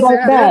what a story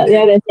about sad that.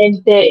 Yeah,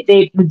 ending.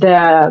 then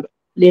the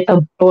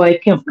little boy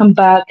come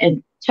back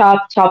and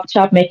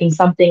chop, making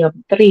something of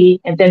the tree,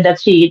 and then that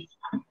she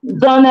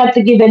don't have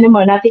to give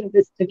anymore, nothing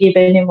to give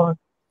anymore.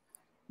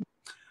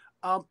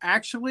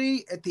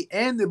 Actually, at the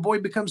end, the boy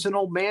becomes an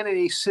old man and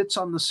he sits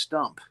on the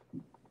stump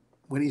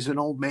when he's an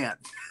old man.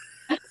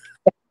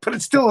 but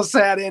it's still a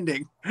sad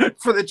ending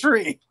for the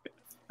tree.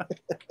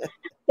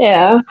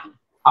 Yeah.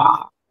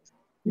 Ah.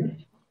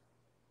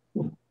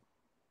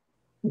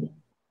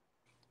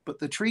 But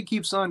the tree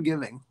keeps on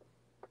giving,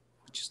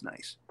 which is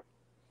nice.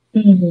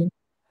 Mhm.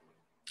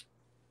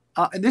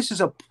 And this is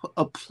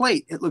a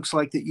plate, it looks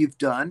like, that you've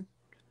done,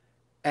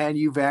 and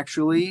you've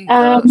actually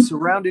Um,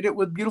 surrounded it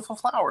with beautiful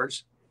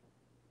flowers.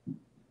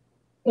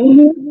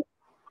 mhm.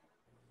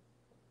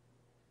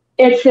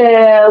 It's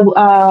a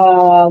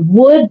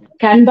wood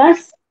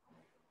canvas.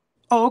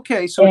 Oh,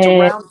 okay. So it's a Uh,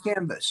 round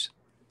canvas.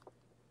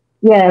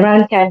 yeah,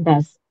 round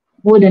canvas,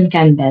 wooden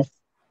canvas.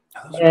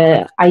 Oh, those are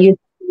pretty. I use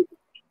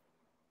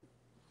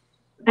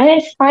and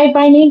it's inspired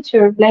by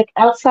nature, like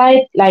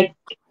outside, like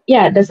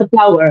yeah, there's a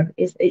flower.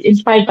 It's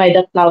inspired by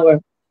the flower.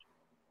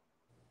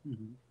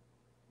 Mhm.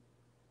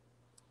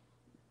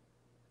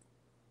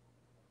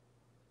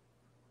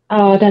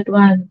 Oh, that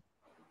one.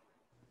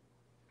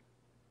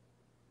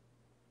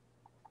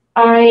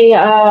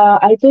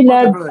 I do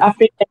love Motherhood.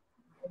 African,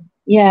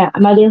 yeah,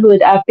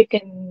 motherhood,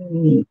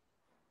 African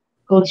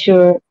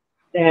culture,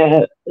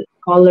 the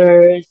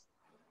colors,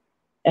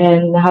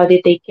 and how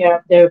they take care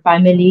of their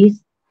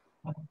families.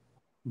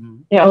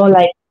 Mhm. They're all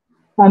like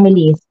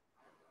families,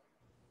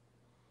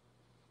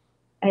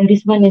 and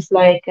this one is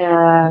like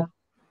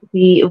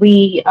we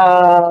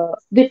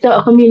with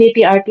the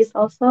community artists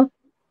also.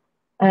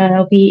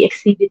 We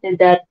exhibited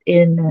that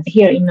in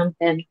here in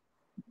Phnom.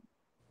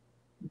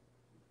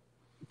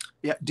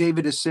 Yeah,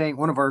 David is saying,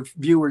 one of our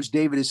viewers,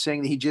 David, is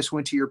saying that he just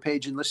went to your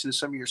page and listened to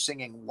some of your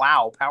singing.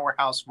 Wow,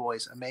 powerhouse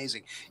voice,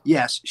 amazing.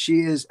 Yes,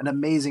 she is an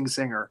amazing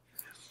singer.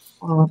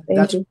 Oh,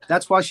 thank you.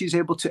 That's why she's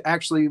able to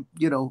actually,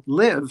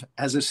 live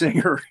as a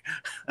singer.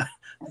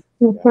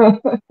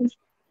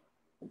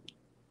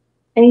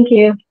 Thank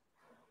you.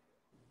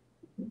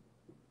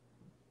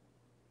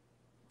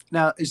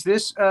 Now, is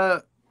this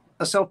a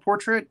self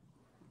portrait?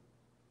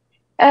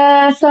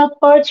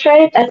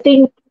 Self-portrait, I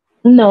think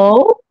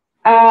no.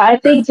 I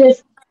think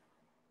just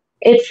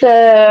it's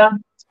a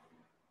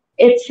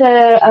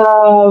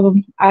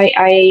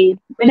I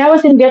when I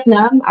was in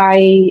Vietnam,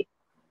 I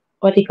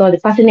what do you call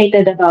it,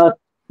 fascinated about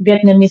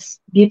Vietnamese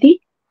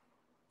beauty.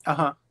 Uh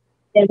huh.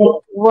 And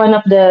one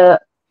of the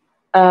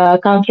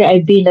country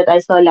I've been that I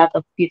saw a lot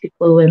of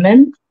beautiful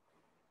women,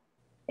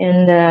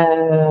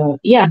 and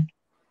yeah,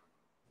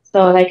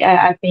 so like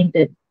I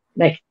painted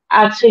like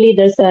actually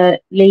there's a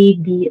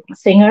lady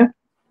singer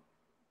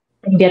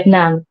in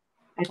Vietnam.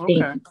 I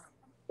think Okay.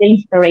 the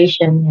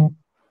inspiration, yeah.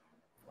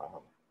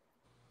 Wow.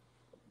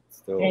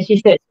 And Still,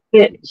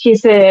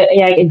 she's a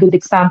yeah, a good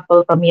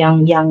example from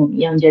young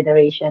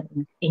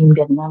generation in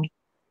Vietnam.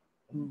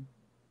 Hmm.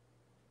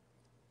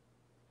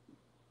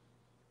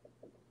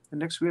 And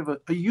next we have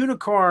a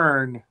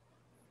unicorn.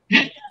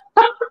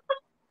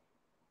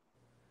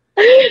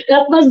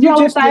 That was You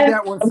long just did time.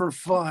 that one for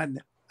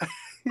fun.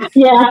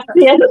 Yeah,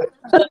 yeah.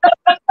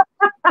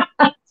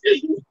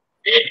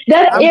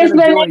 That I'm is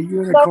gonna when do a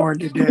unicorn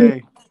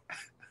today.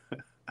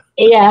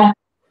 yeah.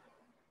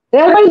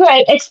 That was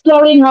like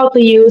exploring how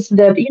to use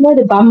the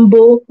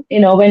bamboo,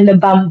 when the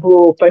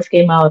bamboo first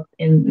came out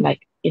in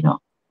like,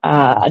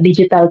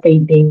 digital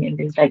painting and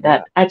things like yeah.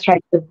 that. I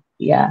tried to,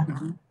 yeah.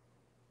 Mhm.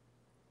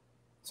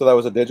 So that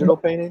was a digital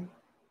painting?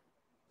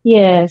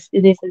 Yes,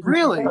 it is a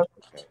Really? digital.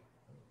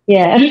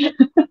 Yeah.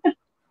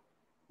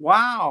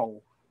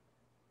 Wow.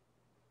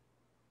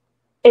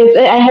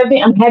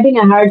 I'm having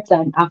a hard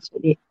time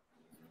actually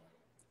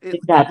with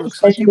It that,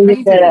 looks like you especially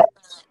with painted the it.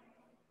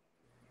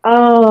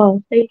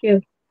 oh, thank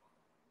you.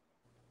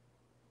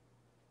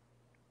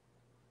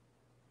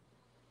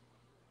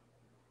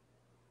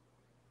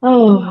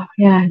 Oh,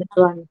 yeah,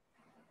 that one.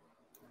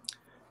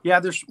 Yeah,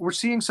 we're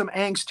seeing some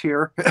angst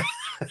here.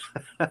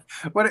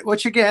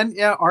 Which again,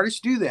 yeah, artists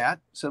do that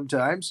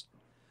sometimes.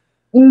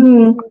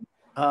 Mm.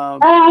 Um,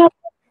 Ah,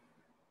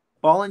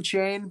 ball and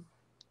chain.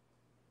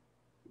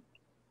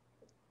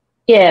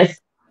 yes.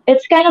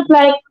 It's kind of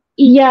like,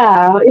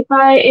 yeah,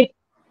 if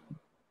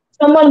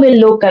someone will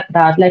look at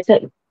that, like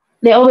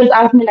they always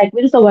ask me like,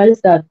 Wilson, what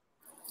is that?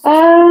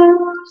 Uh,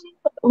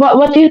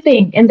 what do you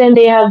think? And then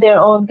they have their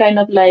own kind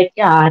of like,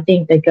 yeah, I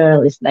think the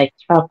girl is like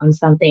trapped on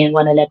something and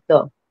wanna let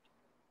go.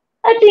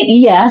 I think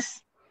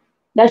yes,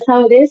 that's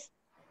how it is.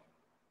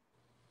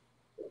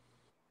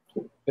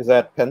 Is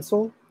that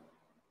pencil?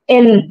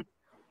 And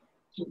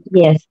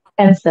yes,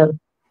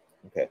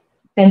 Okay.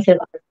 pencil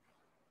art.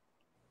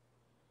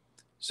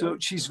 So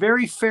she's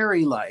very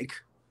fairy-like.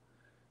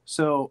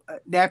 So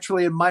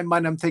naturally, in my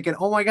mind, I'm thinking,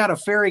 "Oh my God, a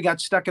fairy got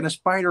stuck in a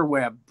spider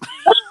web,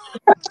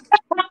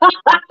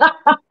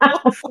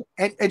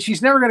 and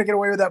she's never going to get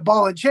away with that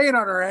ball and chain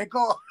on her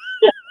ankle."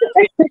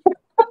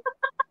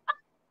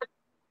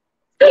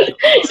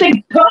 Sorry,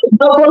 She got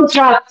double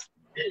trapped.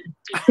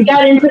 She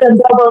got into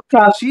the double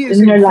trap she is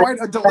in in her life. quite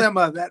a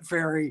dilemma. That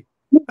fairy.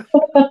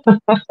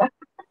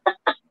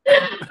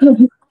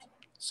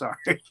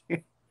 Sorry.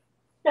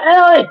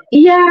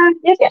 Yeah,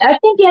 yes, I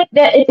think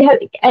that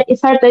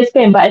it's hard to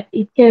explain, but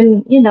it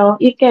can,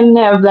 you can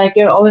have like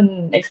your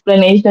own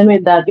explanation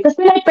with that. Because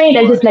when I paint,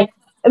 I just Right. like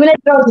I mean,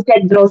 I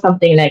draw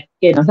something like,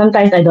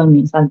 sometimes I don't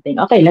mean something.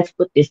 Okay, let's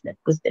put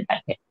it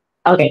back here.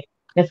 Okay,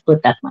 let's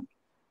put that one.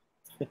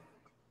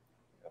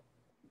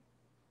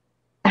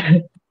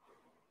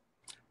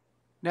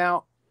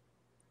 Now,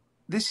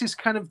 this is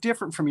kind of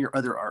different from your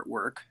other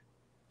artwork.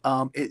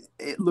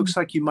 It looks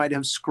like you might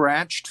have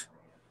scratched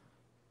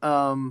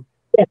um,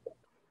 Yeah.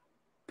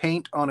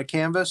 paint on a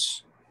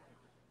canvas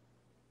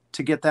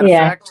to get that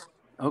Yeah. effect.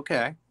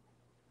 Okay.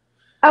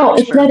 Oh,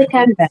 it's not a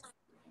Experimental. canvas.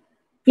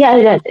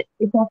 Yeah,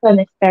 it's also an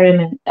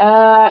experiment.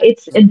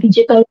 It's a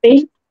digital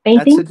That's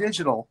painting. a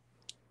digital.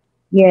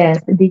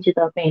 Yes, a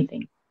digital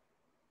painting.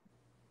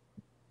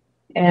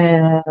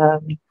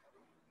 Um,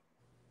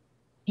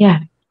 yeah,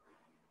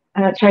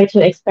 try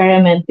to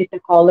experiment with the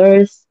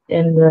colors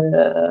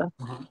and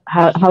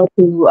how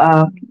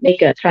to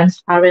make a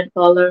transparent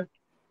color.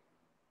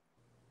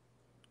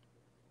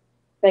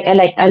 Like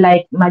I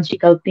like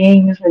magical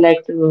things. I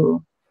like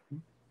to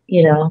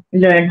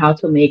learn how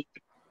to make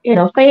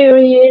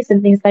fairies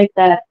and things like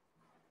that.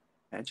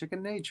 Magic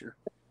in nature.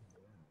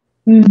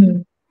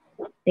 Mm-hmm.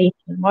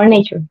 Nature, more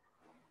nature.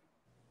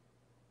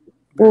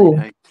 Very Ooh,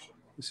 nice.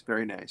 It's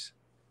very nice.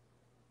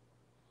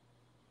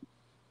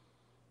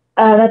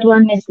 that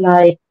one is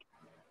like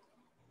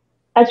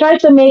I try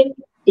to make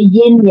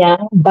yin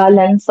yang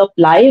balance of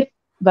life,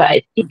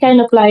 but it Mhm.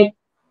 kind of like,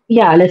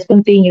 yeah, let's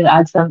continue,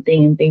 add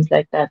something and things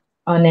like that.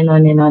 On and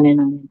on and on and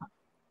on and on.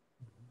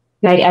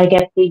 Like I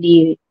get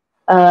really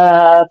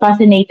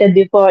fascinated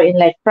before in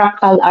like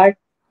fractal art.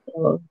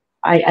 So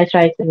I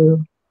try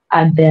to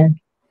add there.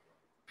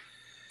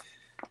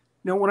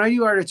 Now, when I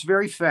do art, it's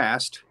very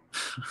fast.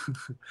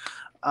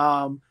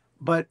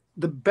 But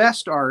the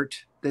best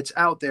art that's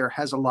out there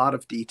has a lot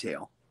of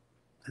detail.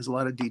 Has a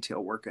lot of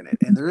detail work in it,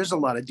 and there is a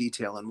lot of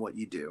detail in what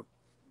you do,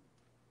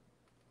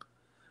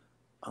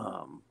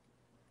 um,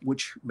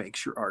 which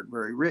makes your art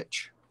very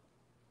rich.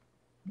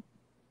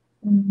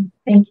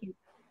 Thank you.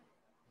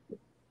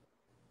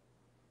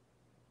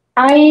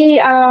 I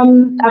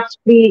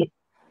actually,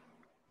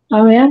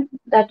 oh yeah,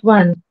 that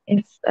one.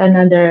 It's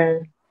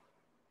another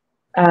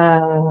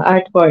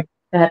artwork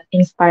that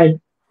inspired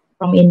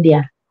from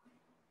India.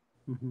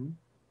 Mm-hmm.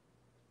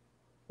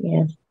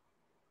 Yes,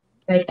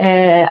 like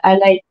I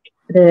like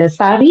the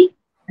sari.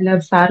 I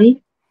love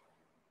sari,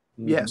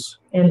 Mhm. Yes.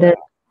 and Yeah.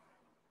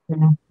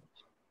 yeah.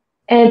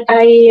 And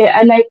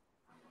I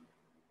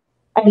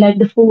like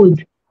the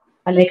food.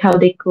 I like how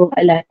they cook.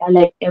 I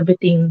like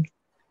everything.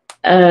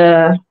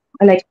 Uh,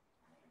 I like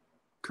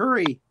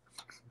Curry.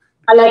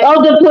 I like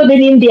all the food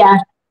in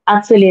India.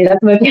 Actually,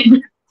 that's my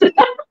favorite.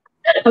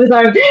 I'm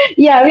sorry.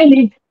 Yeah,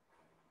 really.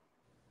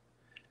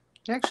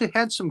 They actually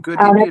had some good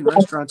Indian That's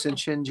restaurants in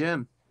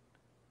Shenzhen.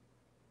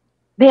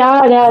 they I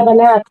have a know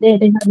lot. They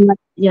have a lot.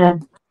 Yeah.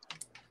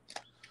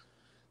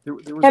 there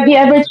was Have you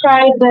one ever in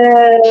tried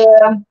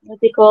the what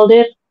they called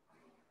it?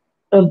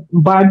 A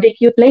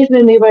barbecue place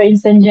when we were in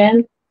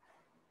Shenzhen?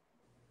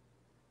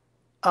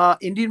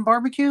 Indian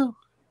barbecue.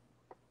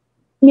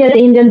 Yeah, the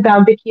Indian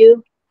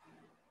barbecue.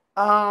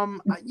 Oh,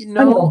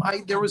 no.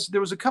 There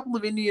was a couple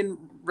of Indian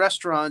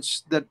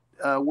restaurants that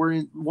were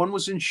in. One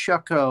was in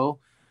Shako,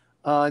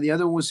 the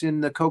other was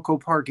in the Coco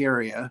Park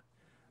area.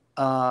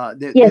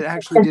 That Yes.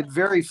 actually did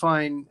very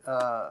fine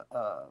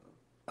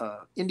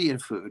Indian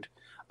food.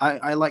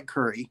 I like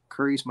curry.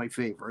 Curry's my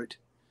favorite.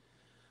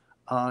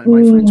 And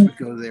my friends Mm, would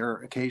go there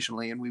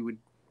occasionally, and we would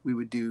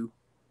do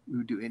we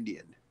would do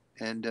Indian.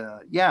 And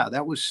yeah,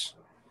 that was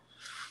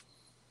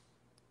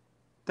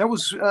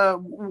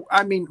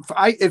I mean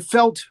I it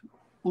felt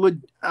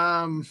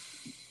um,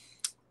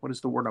 what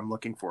is the word I'm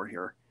looking for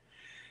here?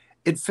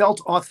 It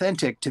felt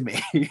authentic to me.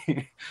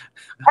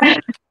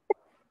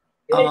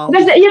 because um,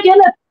 you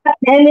cannot have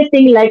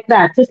anything like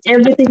that. Just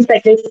everything's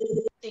like this.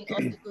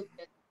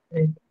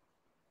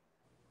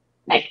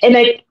 Like and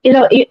like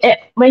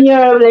when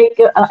you're like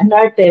an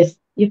artist,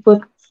 you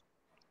put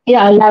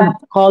yeah, I love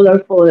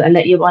colorful and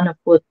that you want to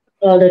put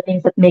all the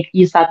things that make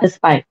you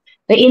satisfied.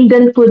 The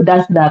Indian food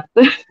does that.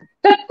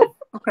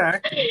 okay,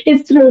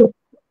 It's true.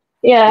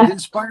 it Yeah.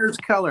 inspires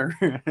color.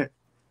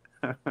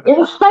 It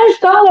inspires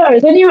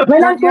colors.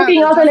 When I'm Yeah, cooking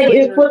they're also like definitely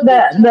you put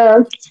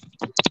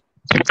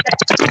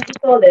what do you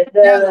call it?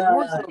 yeah, the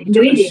wardrobe is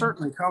Ingredient.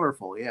 certainly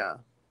colorful. Yeah.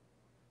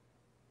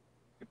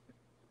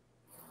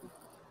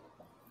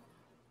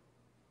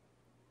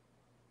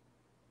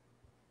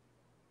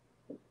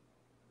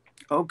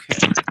 Okay.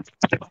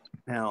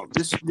 Now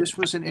this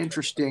was an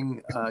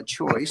interesting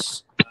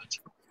choice.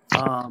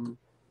 Um,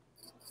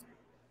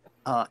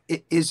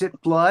 is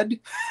it blood?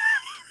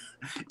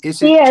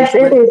 Is it Yes, just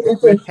it red is. It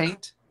red is.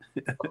 paint?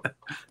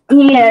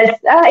 Yes.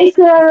 It's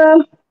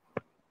a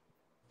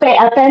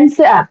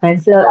pencil,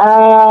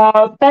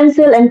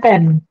 pencil and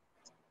pen.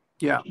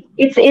 Yeah.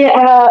 It's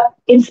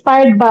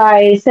inspired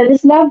by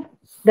Selislav,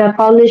 the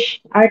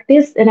Polish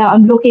artist, and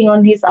I'm looking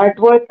on his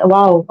artwork.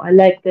 Wow, I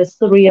like the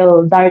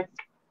surreal dark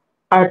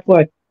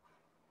artwork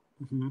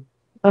Hmm.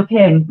 of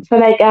him. So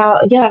like, yeah,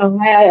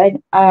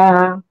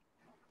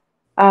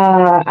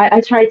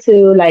 I try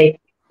to like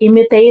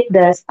imitate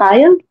the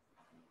style,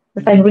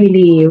 Because I'm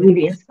really,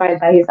 really inspired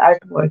by his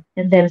artwork.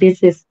 And then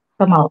this is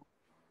come out.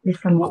 This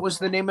come What out. was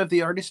the name of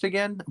the artist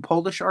again? A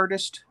Polish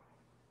artist?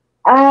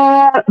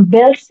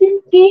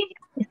 Belsinki?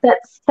 Is that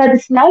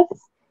Stanislav?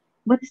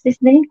 What is his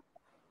name?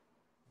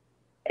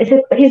 Is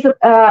it he's a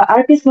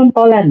artist from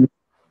Poland?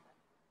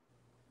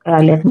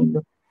 Let me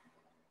look.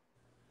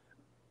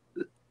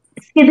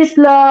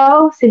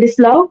 Sidislaw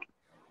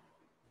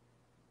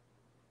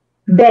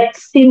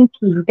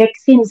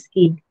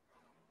Beksinski.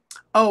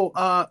 Oh,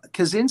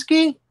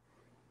 Kaczynski?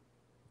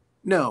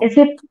 No. Is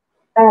it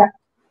uh,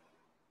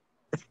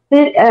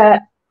 si- uh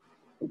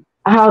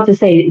how to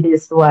say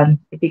this one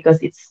because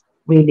it's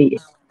really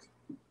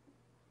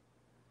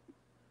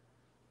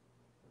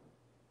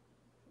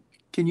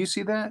Can you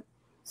see that?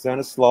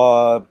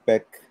 Stanislaw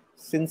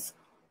Beksinski.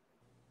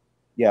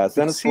 Yeah,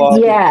 Stanislaw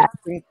Beksinski. yeah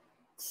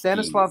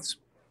Stanislav's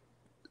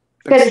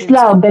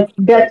Stanislaw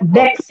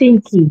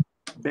Beksinski.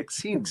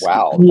 Beksinski.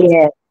 Wow,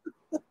 Yeah,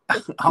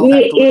 I'll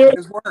have to look at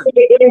his work. he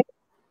is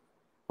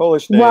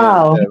Polish names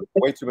wow. have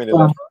way too many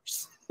Wow.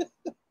 letters.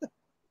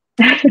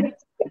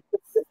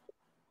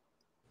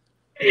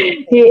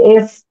 He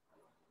is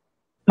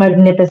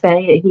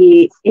magnificent.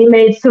 He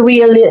made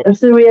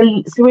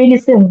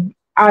surrealism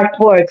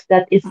artworks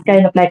that is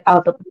kind of like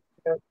out of this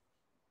world.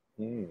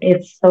 Hmm.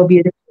 It's so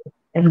beautiful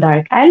and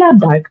dark. I love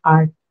dark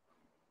art,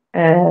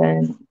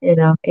 and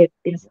it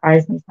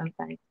inspires me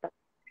sometimes. But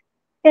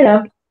you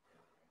know,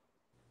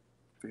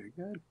 Very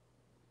good.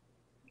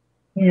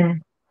 yeah,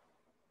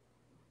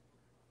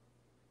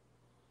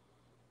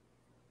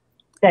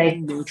 like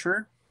And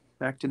nature.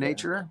 Back to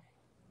nature.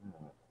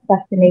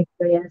 fascinating.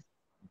 Yes.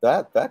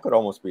 That could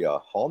almost be a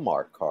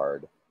Hallmark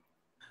card.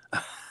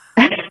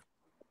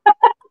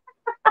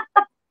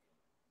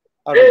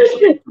 I don't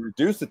know if to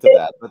reduce it to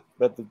that,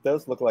 but it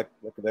does look like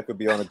that could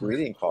be on a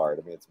greeting card.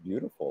 I mean, it's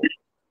beautiful.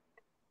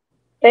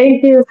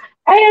 Thank you. Wish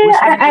we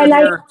I were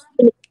like here.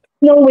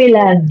 snowy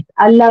land.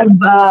 I love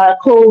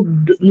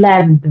cold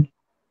land.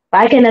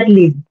 I cannot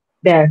live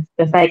there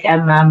because like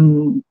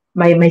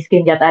my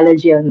skin got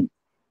allergy on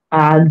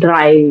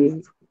dry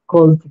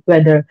cold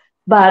weather.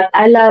 But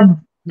I love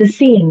the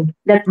scene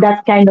that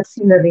kind of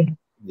scenery.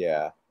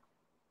 Yeah,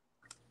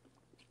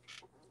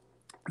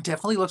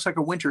 Definitely looks like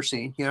a winter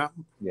scene. Yeah.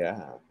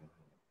 yeah.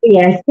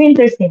 Yes,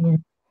 winter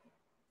scene.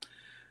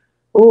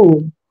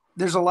 Ooh.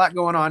 There's a lot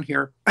going on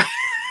here.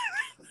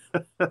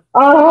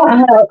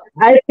 Oh,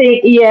 I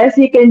think yes,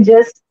 you can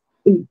just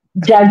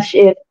judge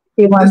it if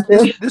you This want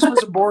this to. this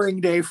was a boring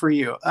day for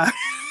you. You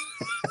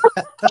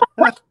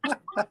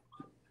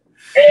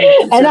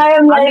And said, I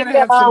am I'm like, gonna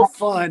have some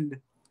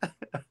fun.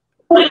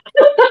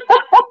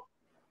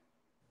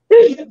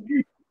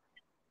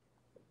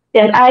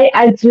 yes,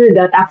 I drew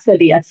that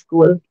actually at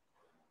school.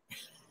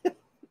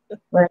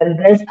 Well,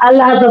 there's a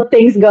lot of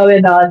things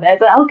going on. I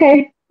thought,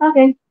 okay,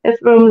 it's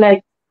from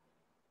like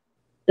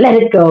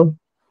let it go.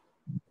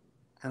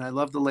 And I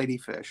love the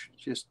ladyfish.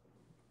 Just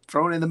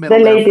thrown in the The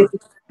middle there lady. for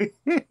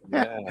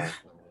Yeah.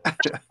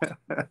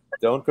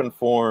 Don't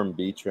conform,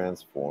 be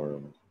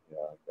transformed. Yeah,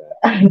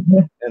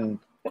 okay. And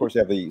of course, you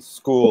have the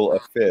school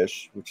of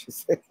fish, which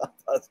is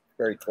that's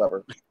very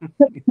clever.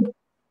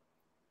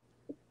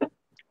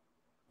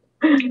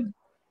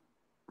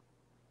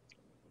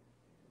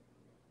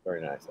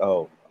 Very nice.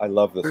 Oh, I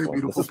love this very one.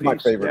 This beautiful is my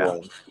piece. favorite Yeah.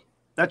 one.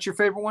 That's your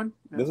favorite one?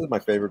 Yeah. This is my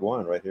favorite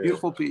one right here.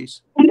 Beautiful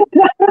piece.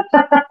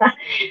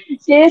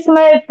 She is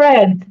my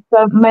friend,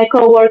 my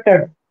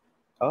coworker.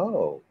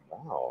 Oh,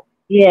 wow.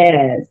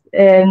 Yes,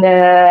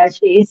 and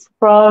she's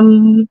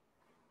from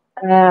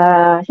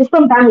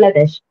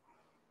Bangladesh.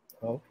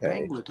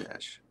 Okay.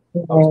 Bangladesh. I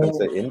was going to Yes.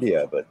 say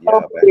India, but So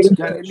yeah, It's got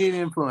beautiful. Bangladesh. Indian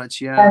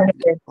influence. Yeah. Bangladesh.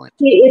 Definitely.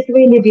 She is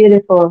really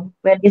beautiful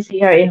when you see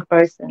her in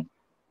person.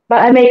 But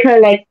I make her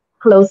like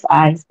close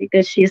eyes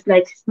because she's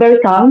very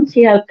calm.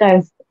 She has kind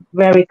of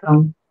very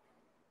calm.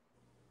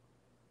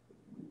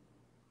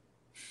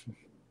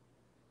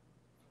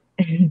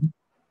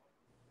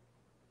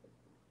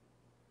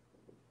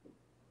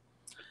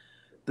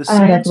 The That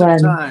sands of one.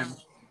 time.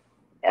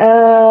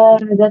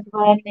 That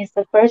one is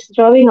the first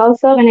drawing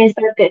also when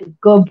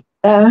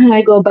when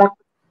I go back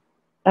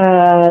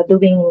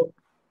doing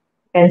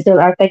pencil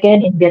art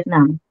again in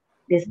Vietnam.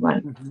 This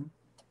one, Hmm.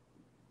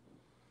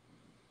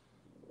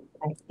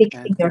 like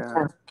fixing And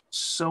yourself.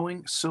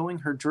 sewing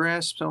her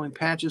dress, sewing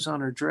patches on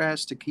her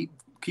dress to keep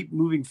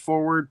moving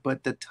forward.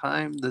 But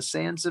the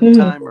sands of Mhm.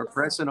 time are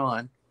pressing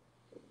on.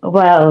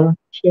 Well,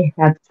 she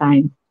had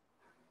time.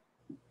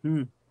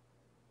 Hmm.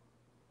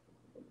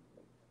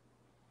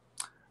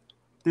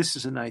 This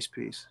is a nice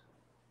piece.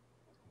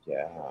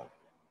 Yeah.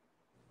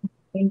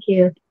 Thank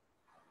you.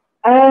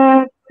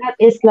 That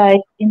is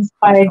like Very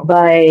inspired colorful.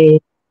 by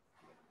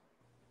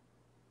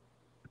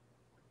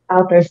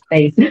outer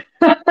space.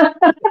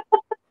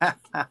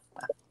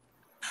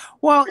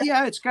 Well,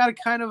 yeah, it's got a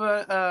kind of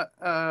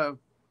a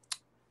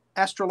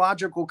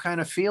astrological kind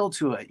of feel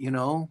to it,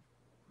 Yeah.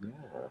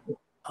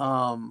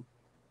 um,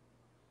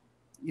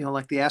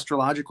 like the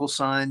astrological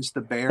signs,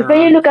 the But when you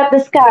bear, look at the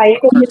sky, you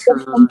can look at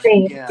archer,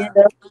 something. yeah.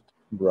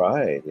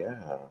 Right.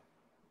 Yeah.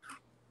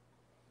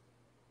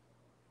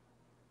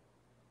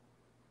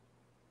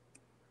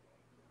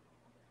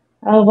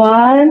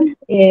 One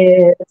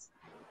is,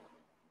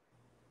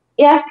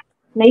 yeah,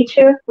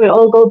 nature. We'll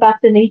all go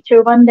back to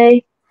nature one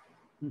day,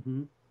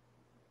 Hmm.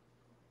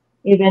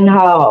 even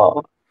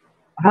how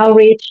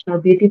rich, how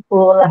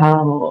beautiful,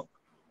 how,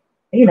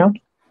 you know,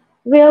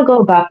 we'll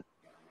go back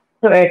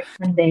to Earth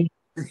one day.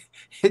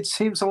 It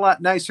seems a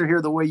lot nicer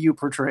here the way you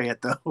portray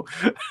it, though.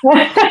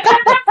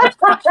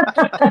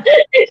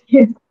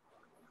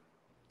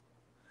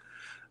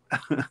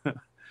 A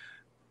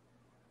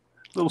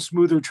little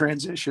smoother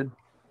transition.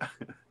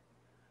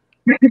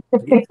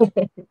 Yeah.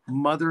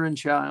 Mother and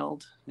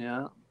child.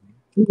 Yeah.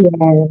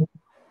 Yeah,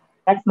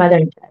 that's mother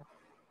and child.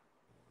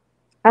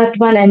 That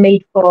one I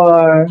made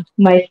for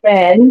my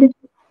friend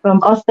from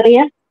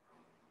Austria.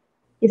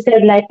 He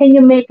said, like, can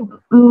you make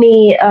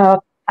me a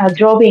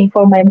drawing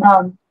for my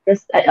mom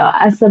just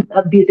as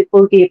a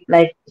beautiful gift?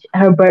 Like,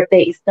 her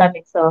birthday is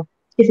coming, so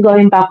she's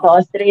going back to Oh,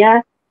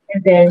 Austria,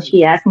 and then nice.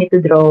 she asked me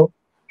to draw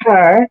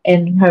her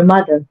and her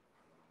mother.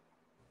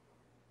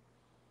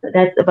 So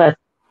that's about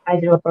I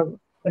drew for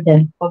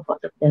them, for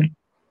both of them.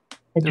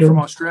 I They're from drew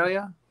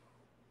Australia?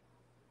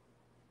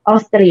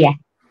 Austria,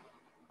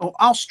 Oh,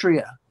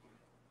 Austria.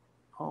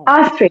 Oh,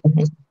 Austria.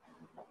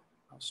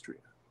 Austria.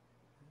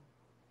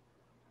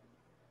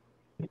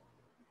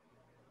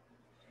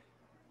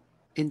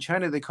 In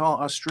China, they call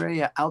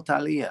Australia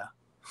Altalia.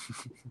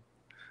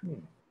 Hmm.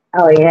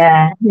 Oh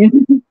yeah.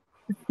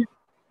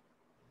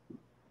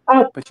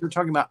 Oh, But you're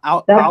talking about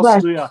that was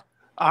Austria.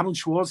 Arnold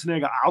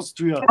Schwarzenegger,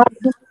 Austria.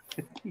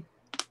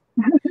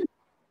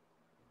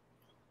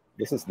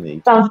 This is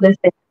neat. sounds the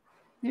same.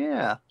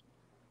 Yeah.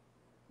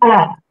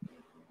 Ah,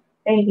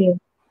 thank you.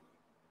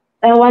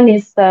 That one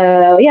is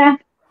yeah.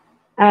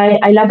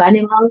 I love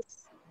animals.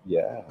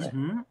 Yeah.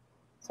 Hmm.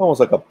 It's almost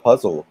like a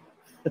puzzle.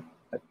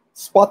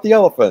 Spot the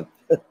elephant.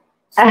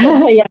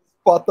 Spot, Yeah.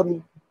 spot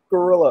the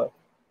gorilla.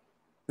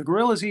 The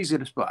gorilla's easy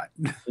to spot.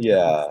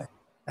 Yeah.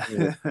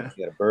 You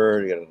get a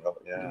bird. You get a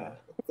yeah.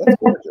 That's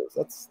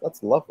gorgeous.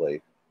 That's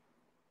lovely.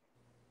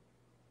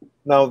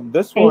 Now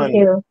this Thank one,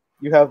 you.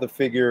 you have the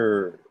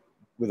figure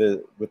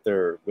with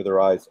their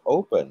eyes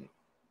open.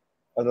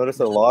 I noticed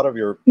a lot of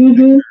your Mm-hmm.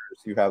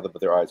 pictures you have them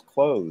with their eyes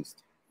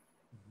closed.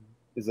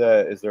 Is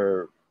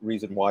there a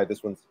reason why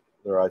this one's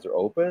their eyes are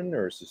open,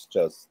 or is this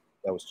just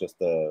that was just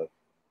a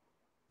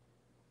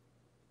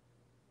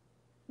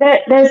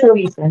There's a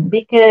reason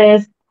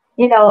because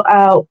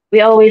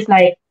we always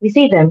like we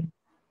see them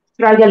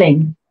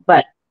struggling,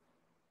 but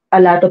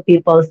a lot of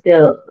people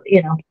still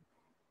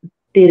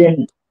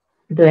didn't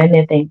do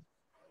anything.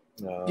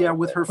 Yeah, no?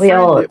 with her We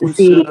friend, all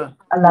see a it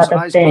was lot of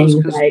eyes closed things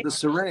because of like the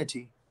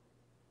serenity.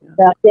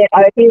 Yeah. the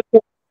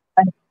artists.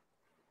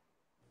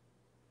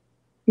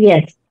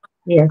 Yes,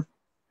 yes.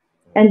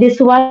 And this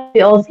one,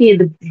 we all see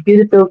the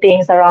beautiful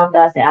things around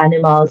us, the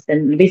animals,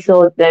 and we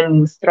saw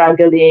them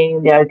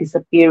struggling, they are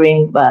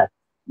disappearing, but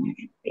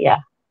yeah,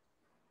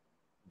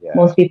 Yeah.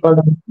 most people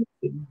don't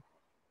see.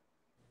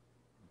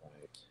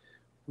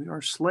 We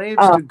are slaves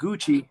to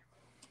Gucci.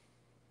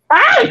 Oh.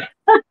 Ah!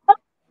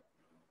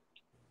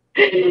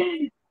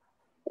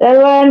 That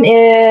one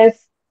is,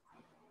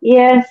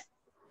 yes,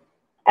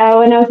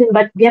 when I was in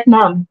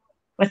Vietnam,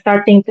 I was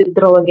starting to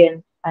draw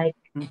again. Like,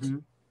 Hmm.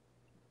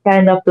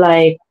 kind of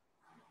like,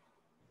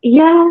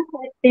 yeah,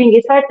 I think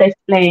it's hard to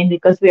explain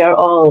because we are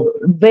all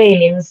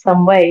vain in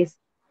some ways,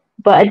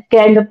 but it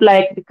kind of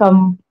like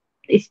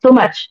it's too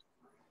much.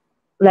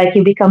 Like,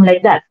 you become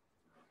like that.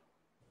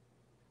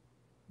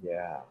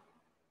 Yeah.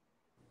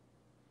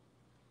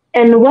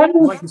 And one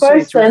Like you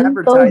say, through person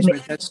told me,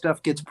 advertisement, that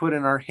stuff gets put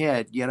in our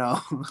head,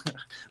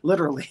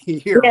 literally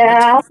here. But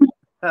yeah,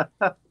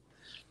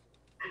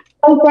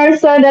 one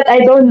person that I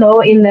don't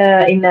know in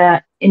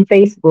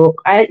Facebook,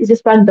 I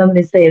just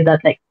randomly say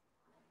that like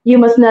you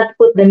must not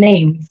put the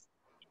names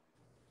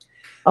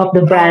of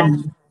the um,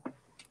 brand.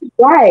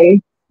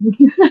 Why?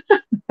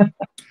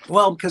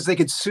 well, because they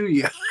could sue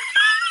you.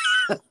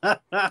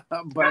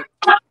 But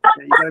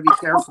you got to be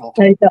careful.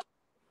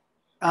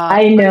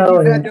 I know, I But if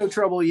you've had know. no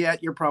trouble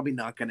yet, you're probably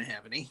not going to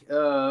have any.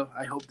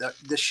 I hope that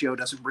this show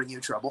doesn't bring you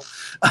trouble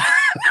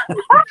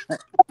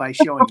by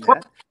showing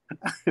that.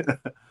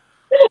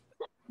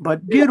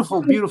 But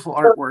beautiful, beautiful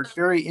artwork.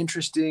 Very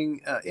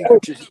interesting,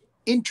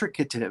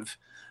 intricative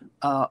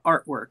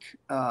artwork.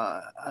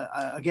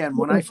 Again,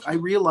 when I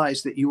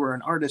realized that you were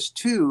an artist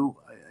too,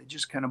 it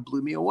just kind of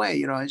blew me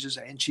away.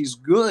 And she's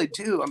good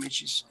too. I mean,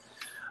 she's.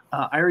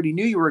 I already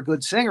knew you were a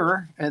good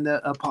singer and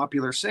a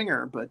popular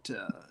singer, but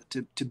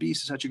to be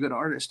such a good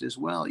artist as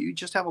well, you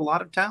just have a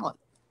lot of talent.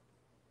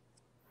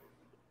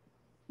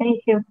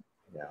 Thank you.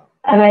 Yeah.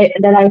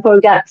 And I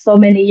forgot so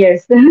many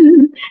years.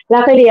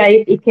 Luckily,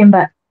 it came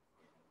back.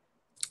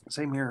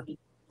 Same here.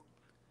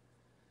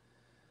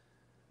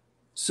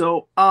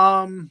 So,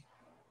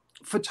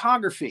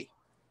 photography.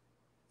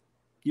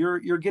 You're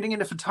getting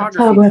into photography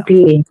now.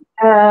 Photography.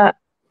 I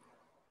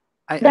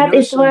That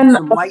is noticed some one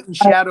some of light and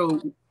my,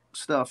 shadow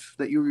stuff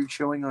that you were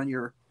showing on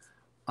your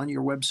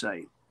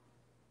website.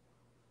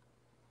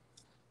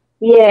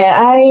 yeah,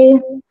 I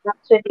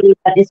actually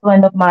that is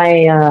one of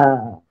my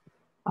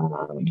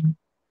um,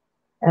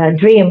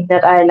 dream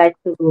that I like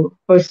to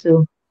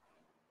pursue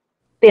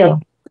still,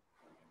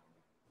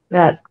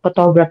 that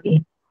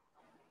photography.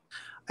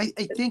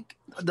 I think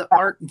the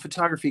art and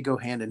photography go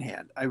hand in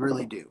hand. I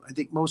really do. I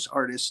think most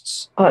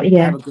artists Oh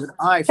yeah. have a good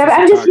eye So for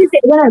I'm just photography.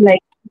 yeah, like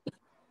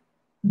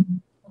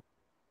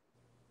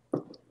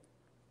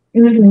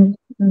mm-hmm,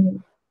 mm-hmm.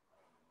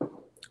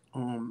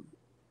 Um,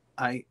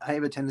 I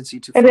have a tendency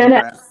to And then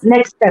photograph.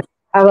 next step,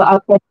 I'll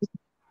focus.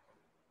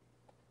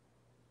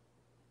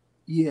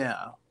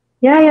 Yeah.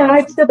 Yeah, yeah, Um,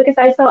 art too because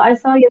I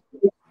saw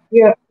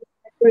your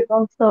work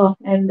also,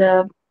 and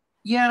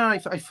yeah,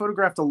 I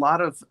photographed a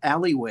lot of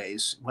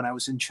alleyways when I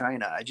was in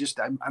China.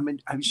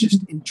 I was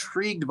just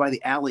intrigued by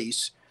the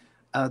alleys,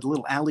 the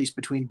little alleys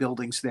between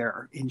buildings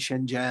there in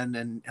Shenzhen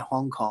and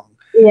Hong Kong,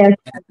 yes,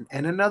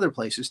 and in other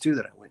places too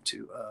that I went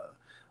to.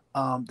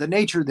 The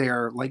nature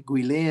there, like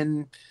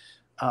Guilin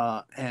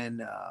and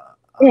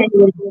yeah,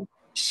 yeah,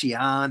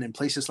 Xi'an and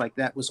places like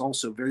that, was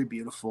also very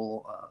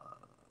beautiful.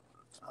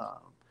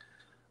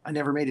 I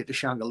never made it to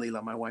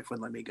Shangri-La. My wife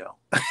wouldn't let me go.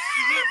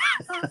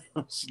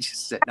 She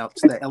just said, "No,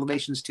 so the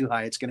elevation's too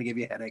high. It's going to give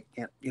you a headache.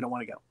 You don't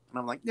want to go." And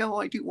I'm like, "No,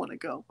 I do want to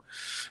go."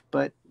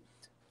 But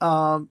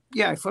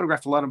yeah, I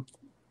photographed a lot of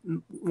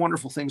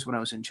wonderful things when I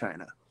was in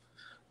China.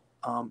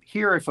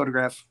 Here, I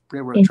photograph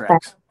railroad in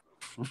fact,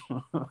 tracks.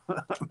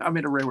 I'm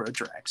into railroad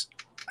tracks.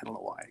 I don't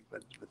know why,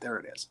 but there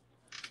it is.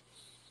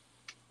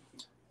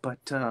 But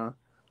yeah,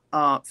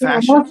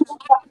 fashion. most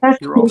of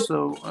You're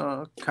also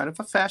kind of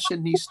a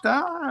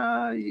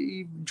fashionista.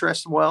 You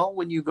dress well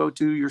when you go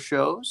to your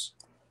shows.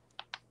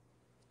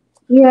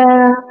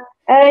 yeah,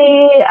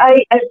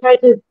 I try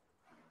to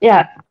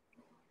yeah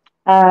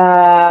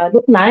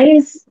look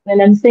nice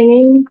when I'm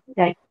singing.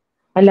 Like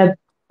I love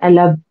I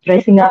love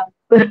dressing up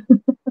and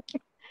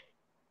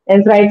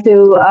try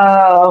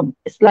to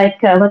it's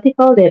like what do you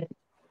call it?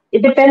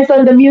 It depends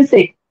on the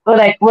music or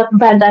like what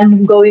band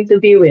I'm going to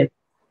be with.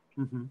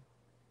 Hmm.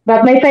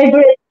 But my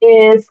favorite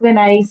is when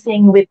I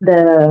sing with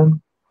the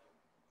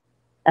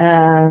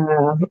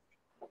uh,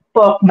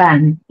 folk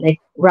band, like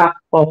rock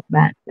folk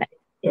band, like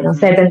Hmm.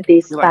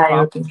 70s You like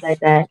style, pop? things like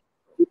that.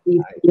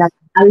 Nice.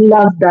 I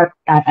love that.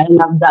 I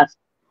love that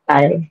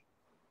style.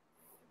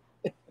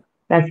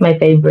 That's my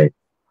favorite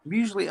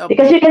Usually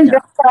because you upbeat. can Yeah.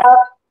 dress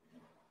up.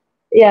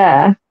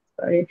 Yeah,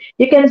 sorry.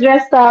 You can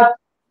dress up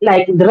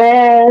like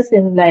dress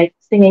and like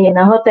singing in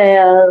a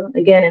hotel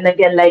again and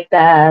again like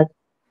that.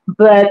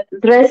 But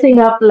dressing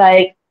up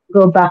like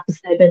go back to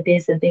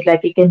 70s and things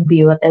like you can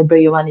be whatever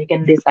you want. You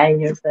can design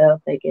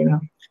yourself, like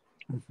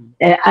Hmm.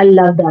 I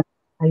love that.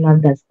 I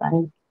love that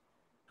style.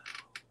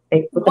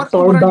 Like put a What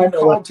are you turban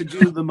or what? called to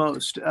do the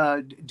most?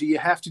 Do you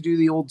have to do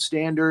the old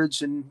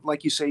standards and,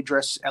 like you say,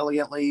 dress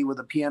elegantly with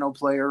a piano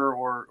player,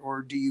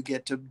 or do you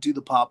get to do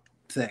the pop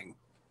thing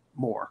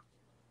more?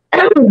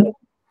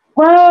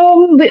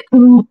 Well,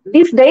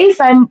 these days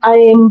I'm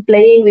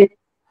playing with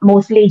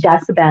mostly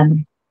jazz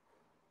band.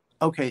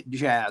 Okay,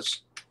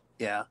 jazz.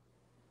 Yeah.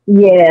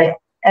 Yes,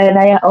 and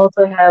I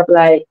also have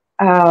like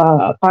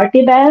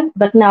party band,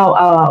 but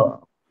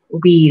now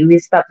we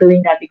stopped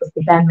doing that because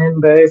the band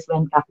members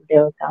went back to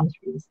their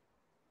countries.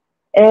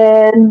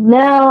 And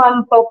now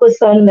I'm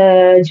focused on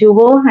the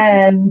duo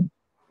and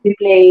we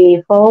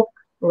play folk,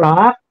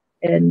 rock,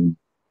 and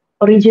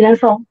original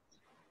song.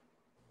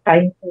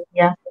 Trying to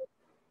yeah,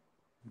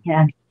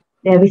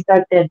 yeah. We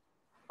started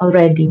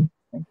already.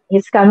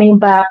 He's coming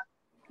back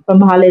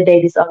from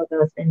holiday this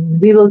August, and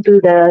we will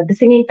do the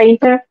singing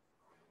painter.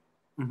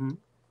 Hmm.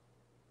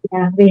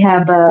 Yeah, we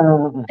have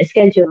a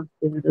schedule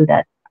to do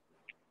that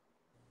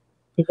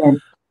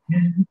event.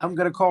 I'm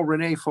going to call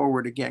Renee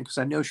forward again because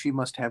I know she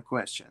must have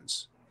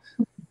questions.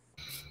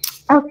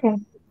 Okay.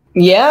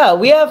 Yeah,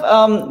 we have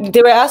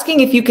they were asking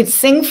if you could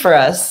sing for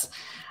us.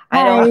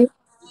 I don't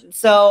Hi.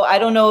 so I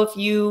don't know if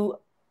you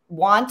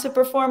want to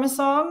perform a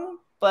song,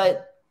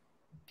 but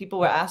people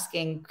were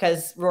asking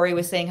because Rory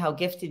was saying how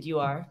gifted you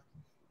are.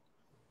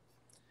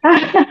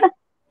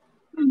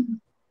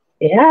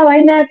 Yeah, why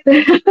not?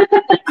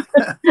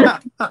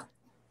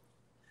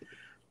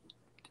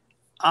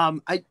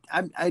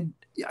 I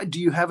do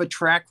you have a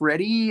track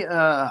ready?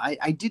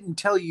 I didn't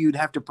tell you you'd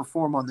have to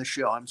perform on the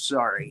show. I'm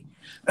sorry.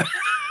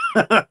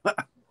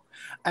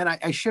 And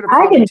I should have I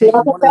probably can do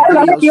taken one of the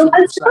acapella if videos you from your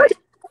want. site.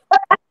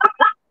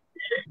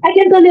 I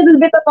can do a little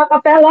bit of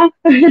acapella.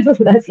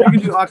 That's You all.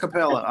 can do a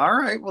cappella. All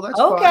right. Well, that's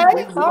Okay, fine.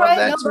 We all love right.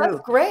 No, that that's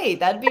too. great.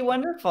 That'd be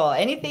wonderful.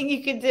 Anything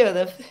you could do.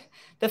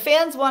 The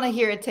fans want to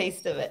hear a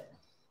taste of it.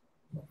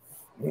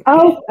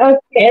 Oh,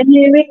 okay.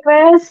 Any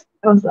request?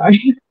 I'm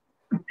sorry.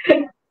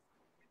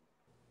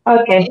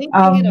 Okay.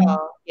 Anything at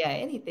all. Yeah,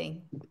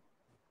 anything.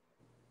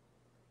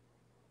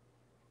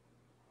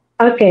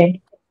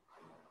 Okay.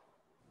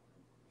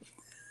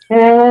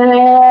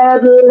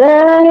 And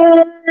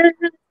let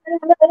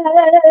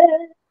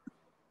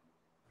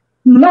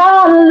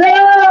my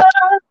love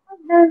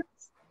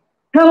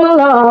come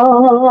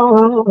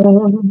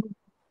along.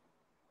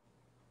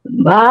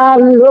 My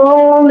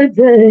lonely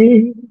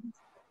days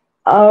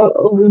are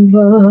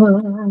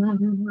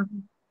over.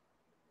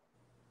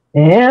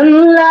 And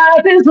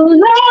life is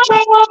long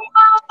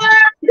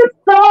a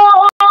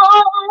song.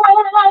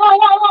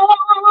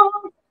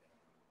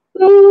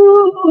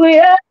 Ooh,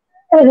 yeah.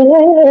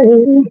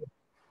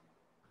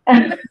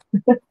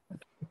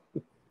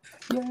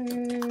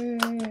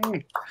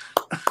 Yay!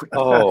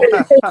 Oh,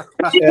 Etta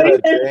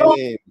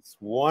James,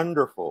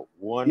 wonderful,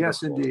 Yes,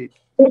 wonderful. indeed.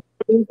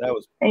 That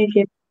was Thank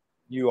you.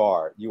 you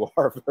are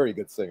a very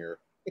good singer.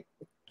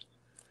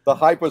 The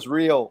hype was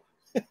real.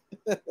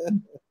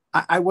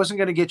 I wasn't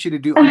going to get you to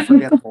do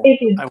Unforgettable. Thank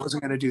you. I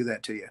wasn't going to do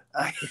that to you.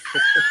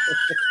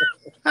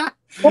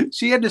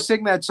 She had to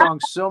sing that song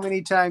so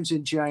many times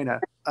in China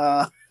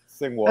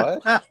Sing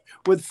what?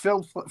 with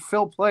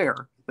Phil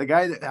Player, the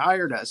guy that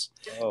hired us.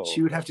 Oh,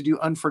 She would have to do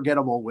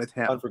Unforgettable with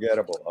him.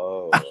 unforgettable.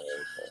 Oh, okay.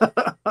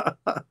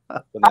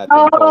 The Nat King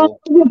Oh, Cole.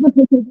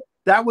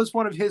 That was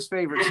one of his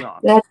favorite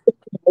songs. that's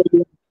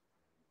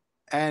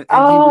And he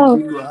oh,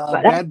 would do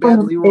but that's Bad one Bad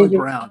of Leroy my favorite.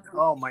 Brown.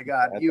 Oh my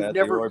God, Bad you've Bad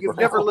never Leroy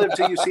never Brown. lived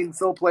till you've seen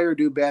Phil Player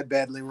do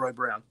Bad Leroy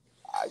Brown.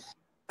 I-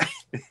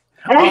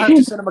 I'll have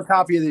to send him a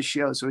copy of this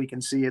show so he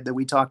can see it, that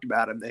we talked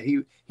about him, that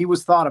he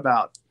was thought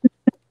about.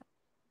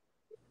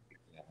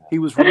 He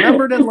was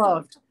remembered and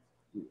loved.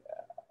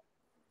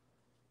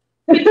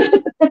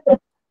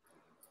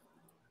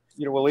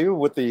 well, even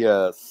with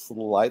the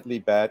slightly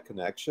bad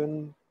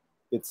connection,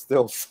 it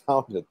still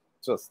sounded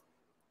just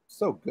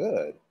so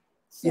good,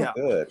 so Yeah.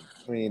 good.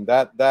 I mean,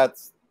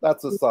 that's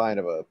a sign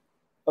of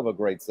a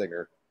great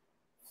singer.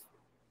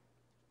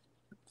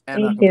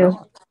 And Thank you.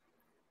 acapella.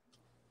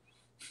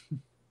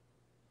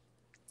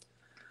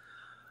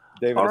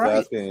 David All is right.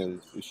 asking,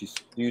 do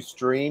you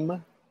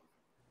stream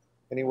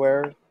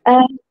anywhere?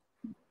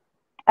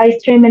 I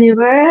stream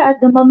anywhere at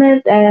the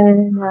moment,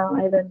 and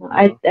I don't know.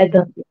 I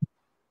don't.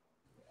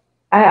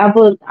 I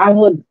would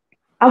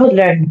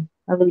learn.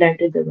 I would learn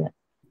to do that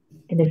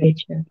in the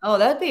future. Oh,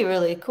 that'd be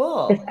really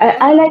cool. 'Cause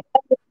I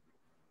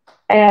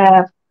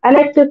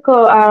like to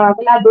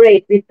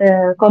collaborate with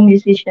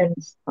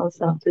co-musicians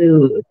also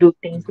to do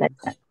things like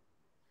that.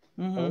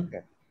 Hmm.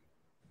 Okay.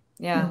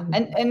 Yeah.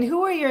 Mm. And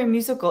who are your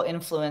musical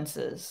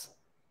influences?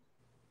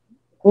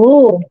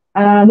 Oh,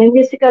 my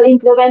musical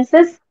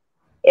influences.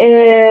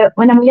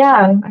 When I'm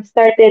young, I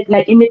started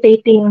like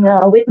imitating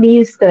Whitney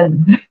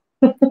Houston.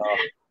 Uh,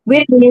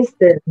 Whitney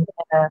Houston.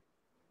 Uh,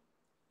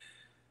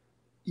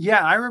 Yeah,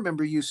 I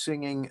remember you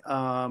singing.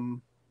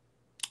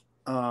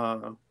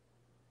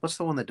 What's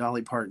the one that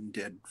Dolly Parton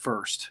did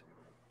first?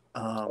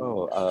 I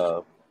will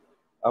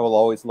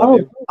always love oh,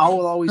 you. I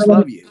Will Always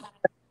Love You.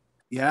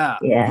 Yeah,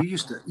 yeah. you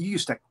used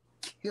to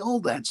kill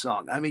that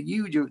song. I mean,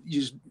 you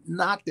just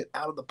knocked it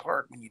out of the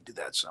park when you did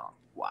that song.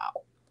 Wow,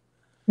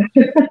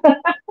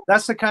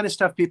 that's the kind of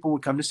stuff people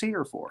would come to see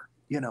her for.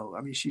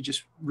 I mean, she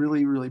just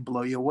really, really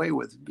blow you away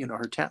with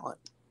her talent.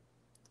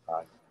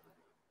 I,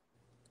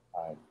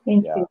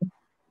 Thank yeah. you.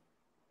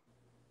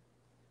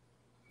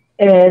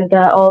 And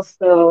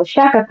also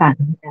Shaka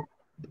Khan.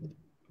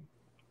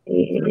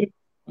 Yeah.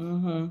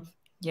 Hmm.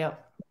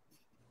 Yep.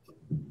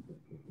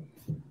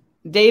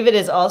 David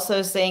is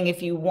also saying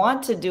if you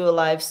want to do a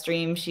live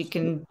stream, she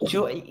can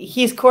join.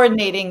 He's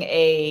coordinating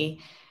a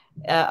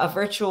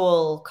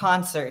virtual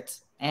concert,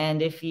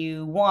 and if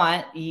you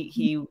want,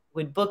 he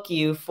would book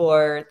you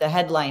for the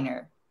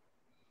headliner.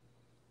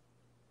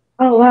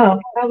 Oh wow,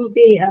 that would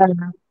be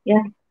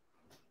yeah,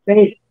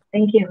 great.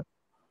 Thank you.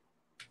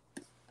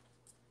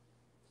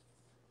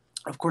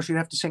 Of course, you'd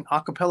have to sing a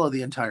cappella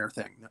the entire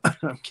thing.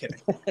 I'm kidding.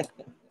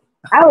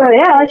 Oh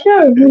yeah,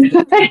 sure. She's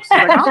like,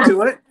 I'll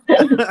do it.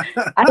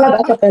 I love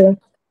acapella.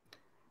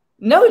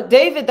 No,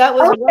 David, that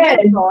was Okay.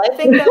 wonderful. I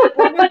think that was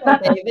wonderful,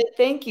 David.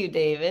 Thank you,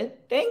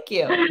 David. Thank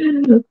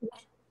you.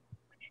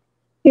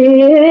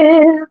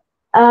 If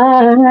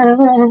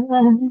I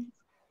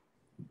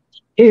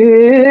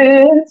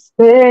should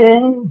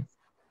stay,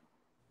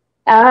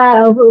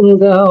 I will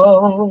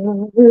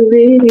go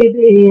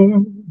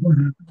within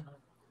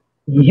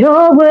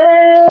your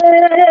way.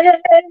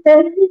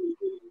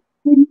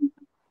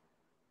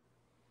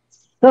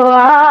 So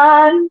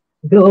I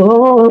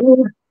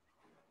go,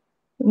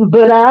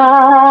 but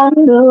I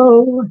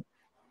know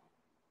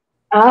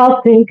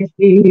I'll think of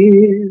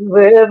you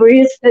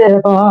every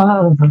step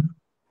of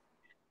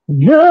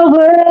the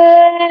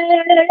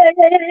way.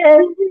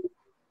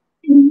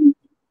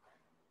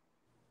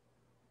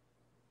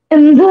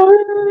 And I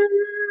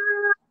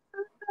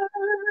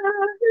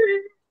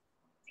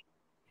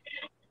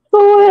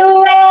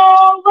will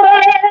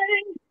always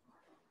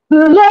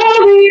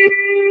love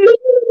you.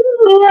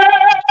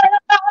 I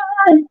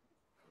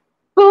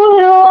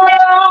will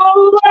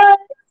always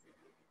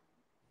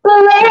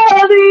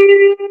love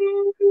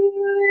you.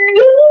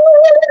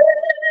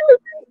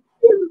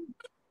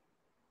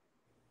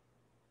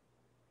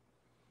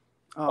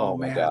 Oh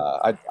my man.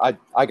 God.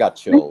 I got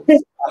chills.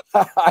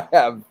 I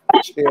have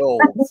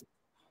chills.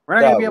 We're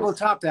not going to be able to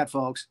top that,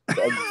 folks.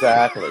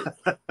 Exactly.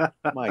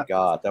 My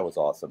God, that was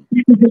awesome.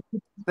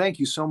 Thank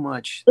you so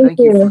much. Thank Thank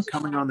you you. for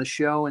coming on the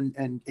show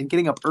and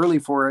getting up early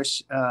for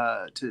us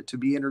to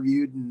be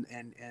interviewed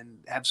and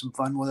have some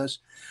fun with us.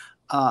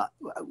 I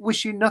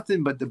wish you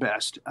nothing but the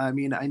best. I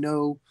mean, I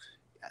know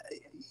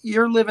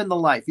you're living the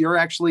life. You're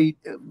actually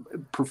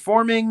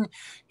performing,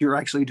 you're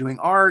actually doing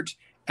art,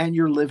 and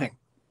you're living,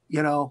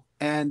 you know,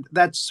 and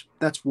that's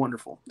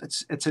wonderful.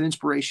 It's an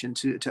inspiration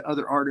to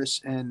other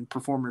artists and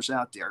performers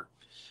out there.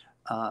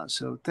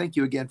 So thank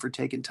you again for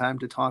taking time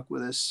to talk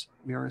with us,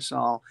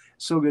 Mirasol.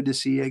 So good to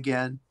see you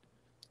again.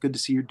 Good to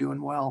see you're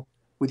doing well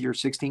with your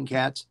 16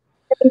 cats.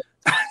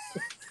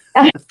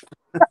 And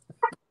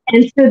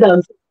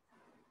students.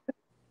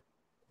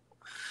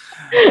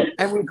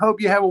 And we hope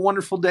you have a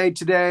wonderful day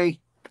today,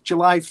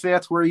 July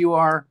 5th, where you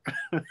are.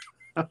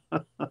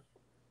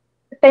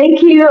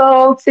 Thank you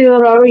all to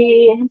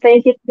Rory.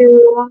 Thank you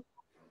to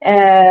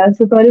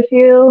both of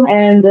you.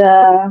 And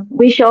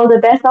wish you all the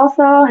best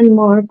also and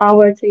more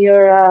power to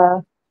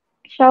your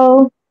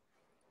show.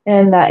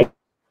 And a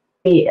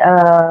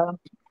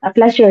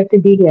pleasure to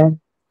be here.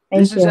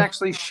 Thank This is you.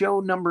 actually show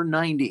number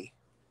 90.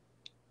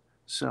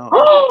 So,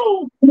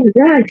 Oh,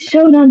 right.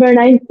 Show number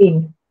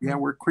 19. yeah,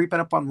 we're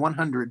creeping up on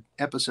 100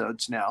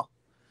 episodes now.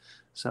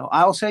 So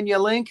I'll send you a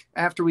link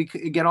after we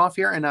get off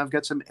here, and I've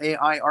got some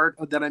AI art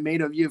that I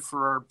made of you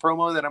for our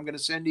promo that I'm going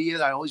to send to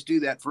you. I always do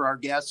that for our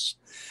guests.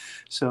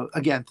 So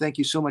again, thank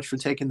you so much for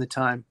taking the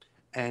time,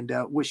 and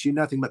wish you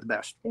nothing but the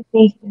best.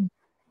 Thank you.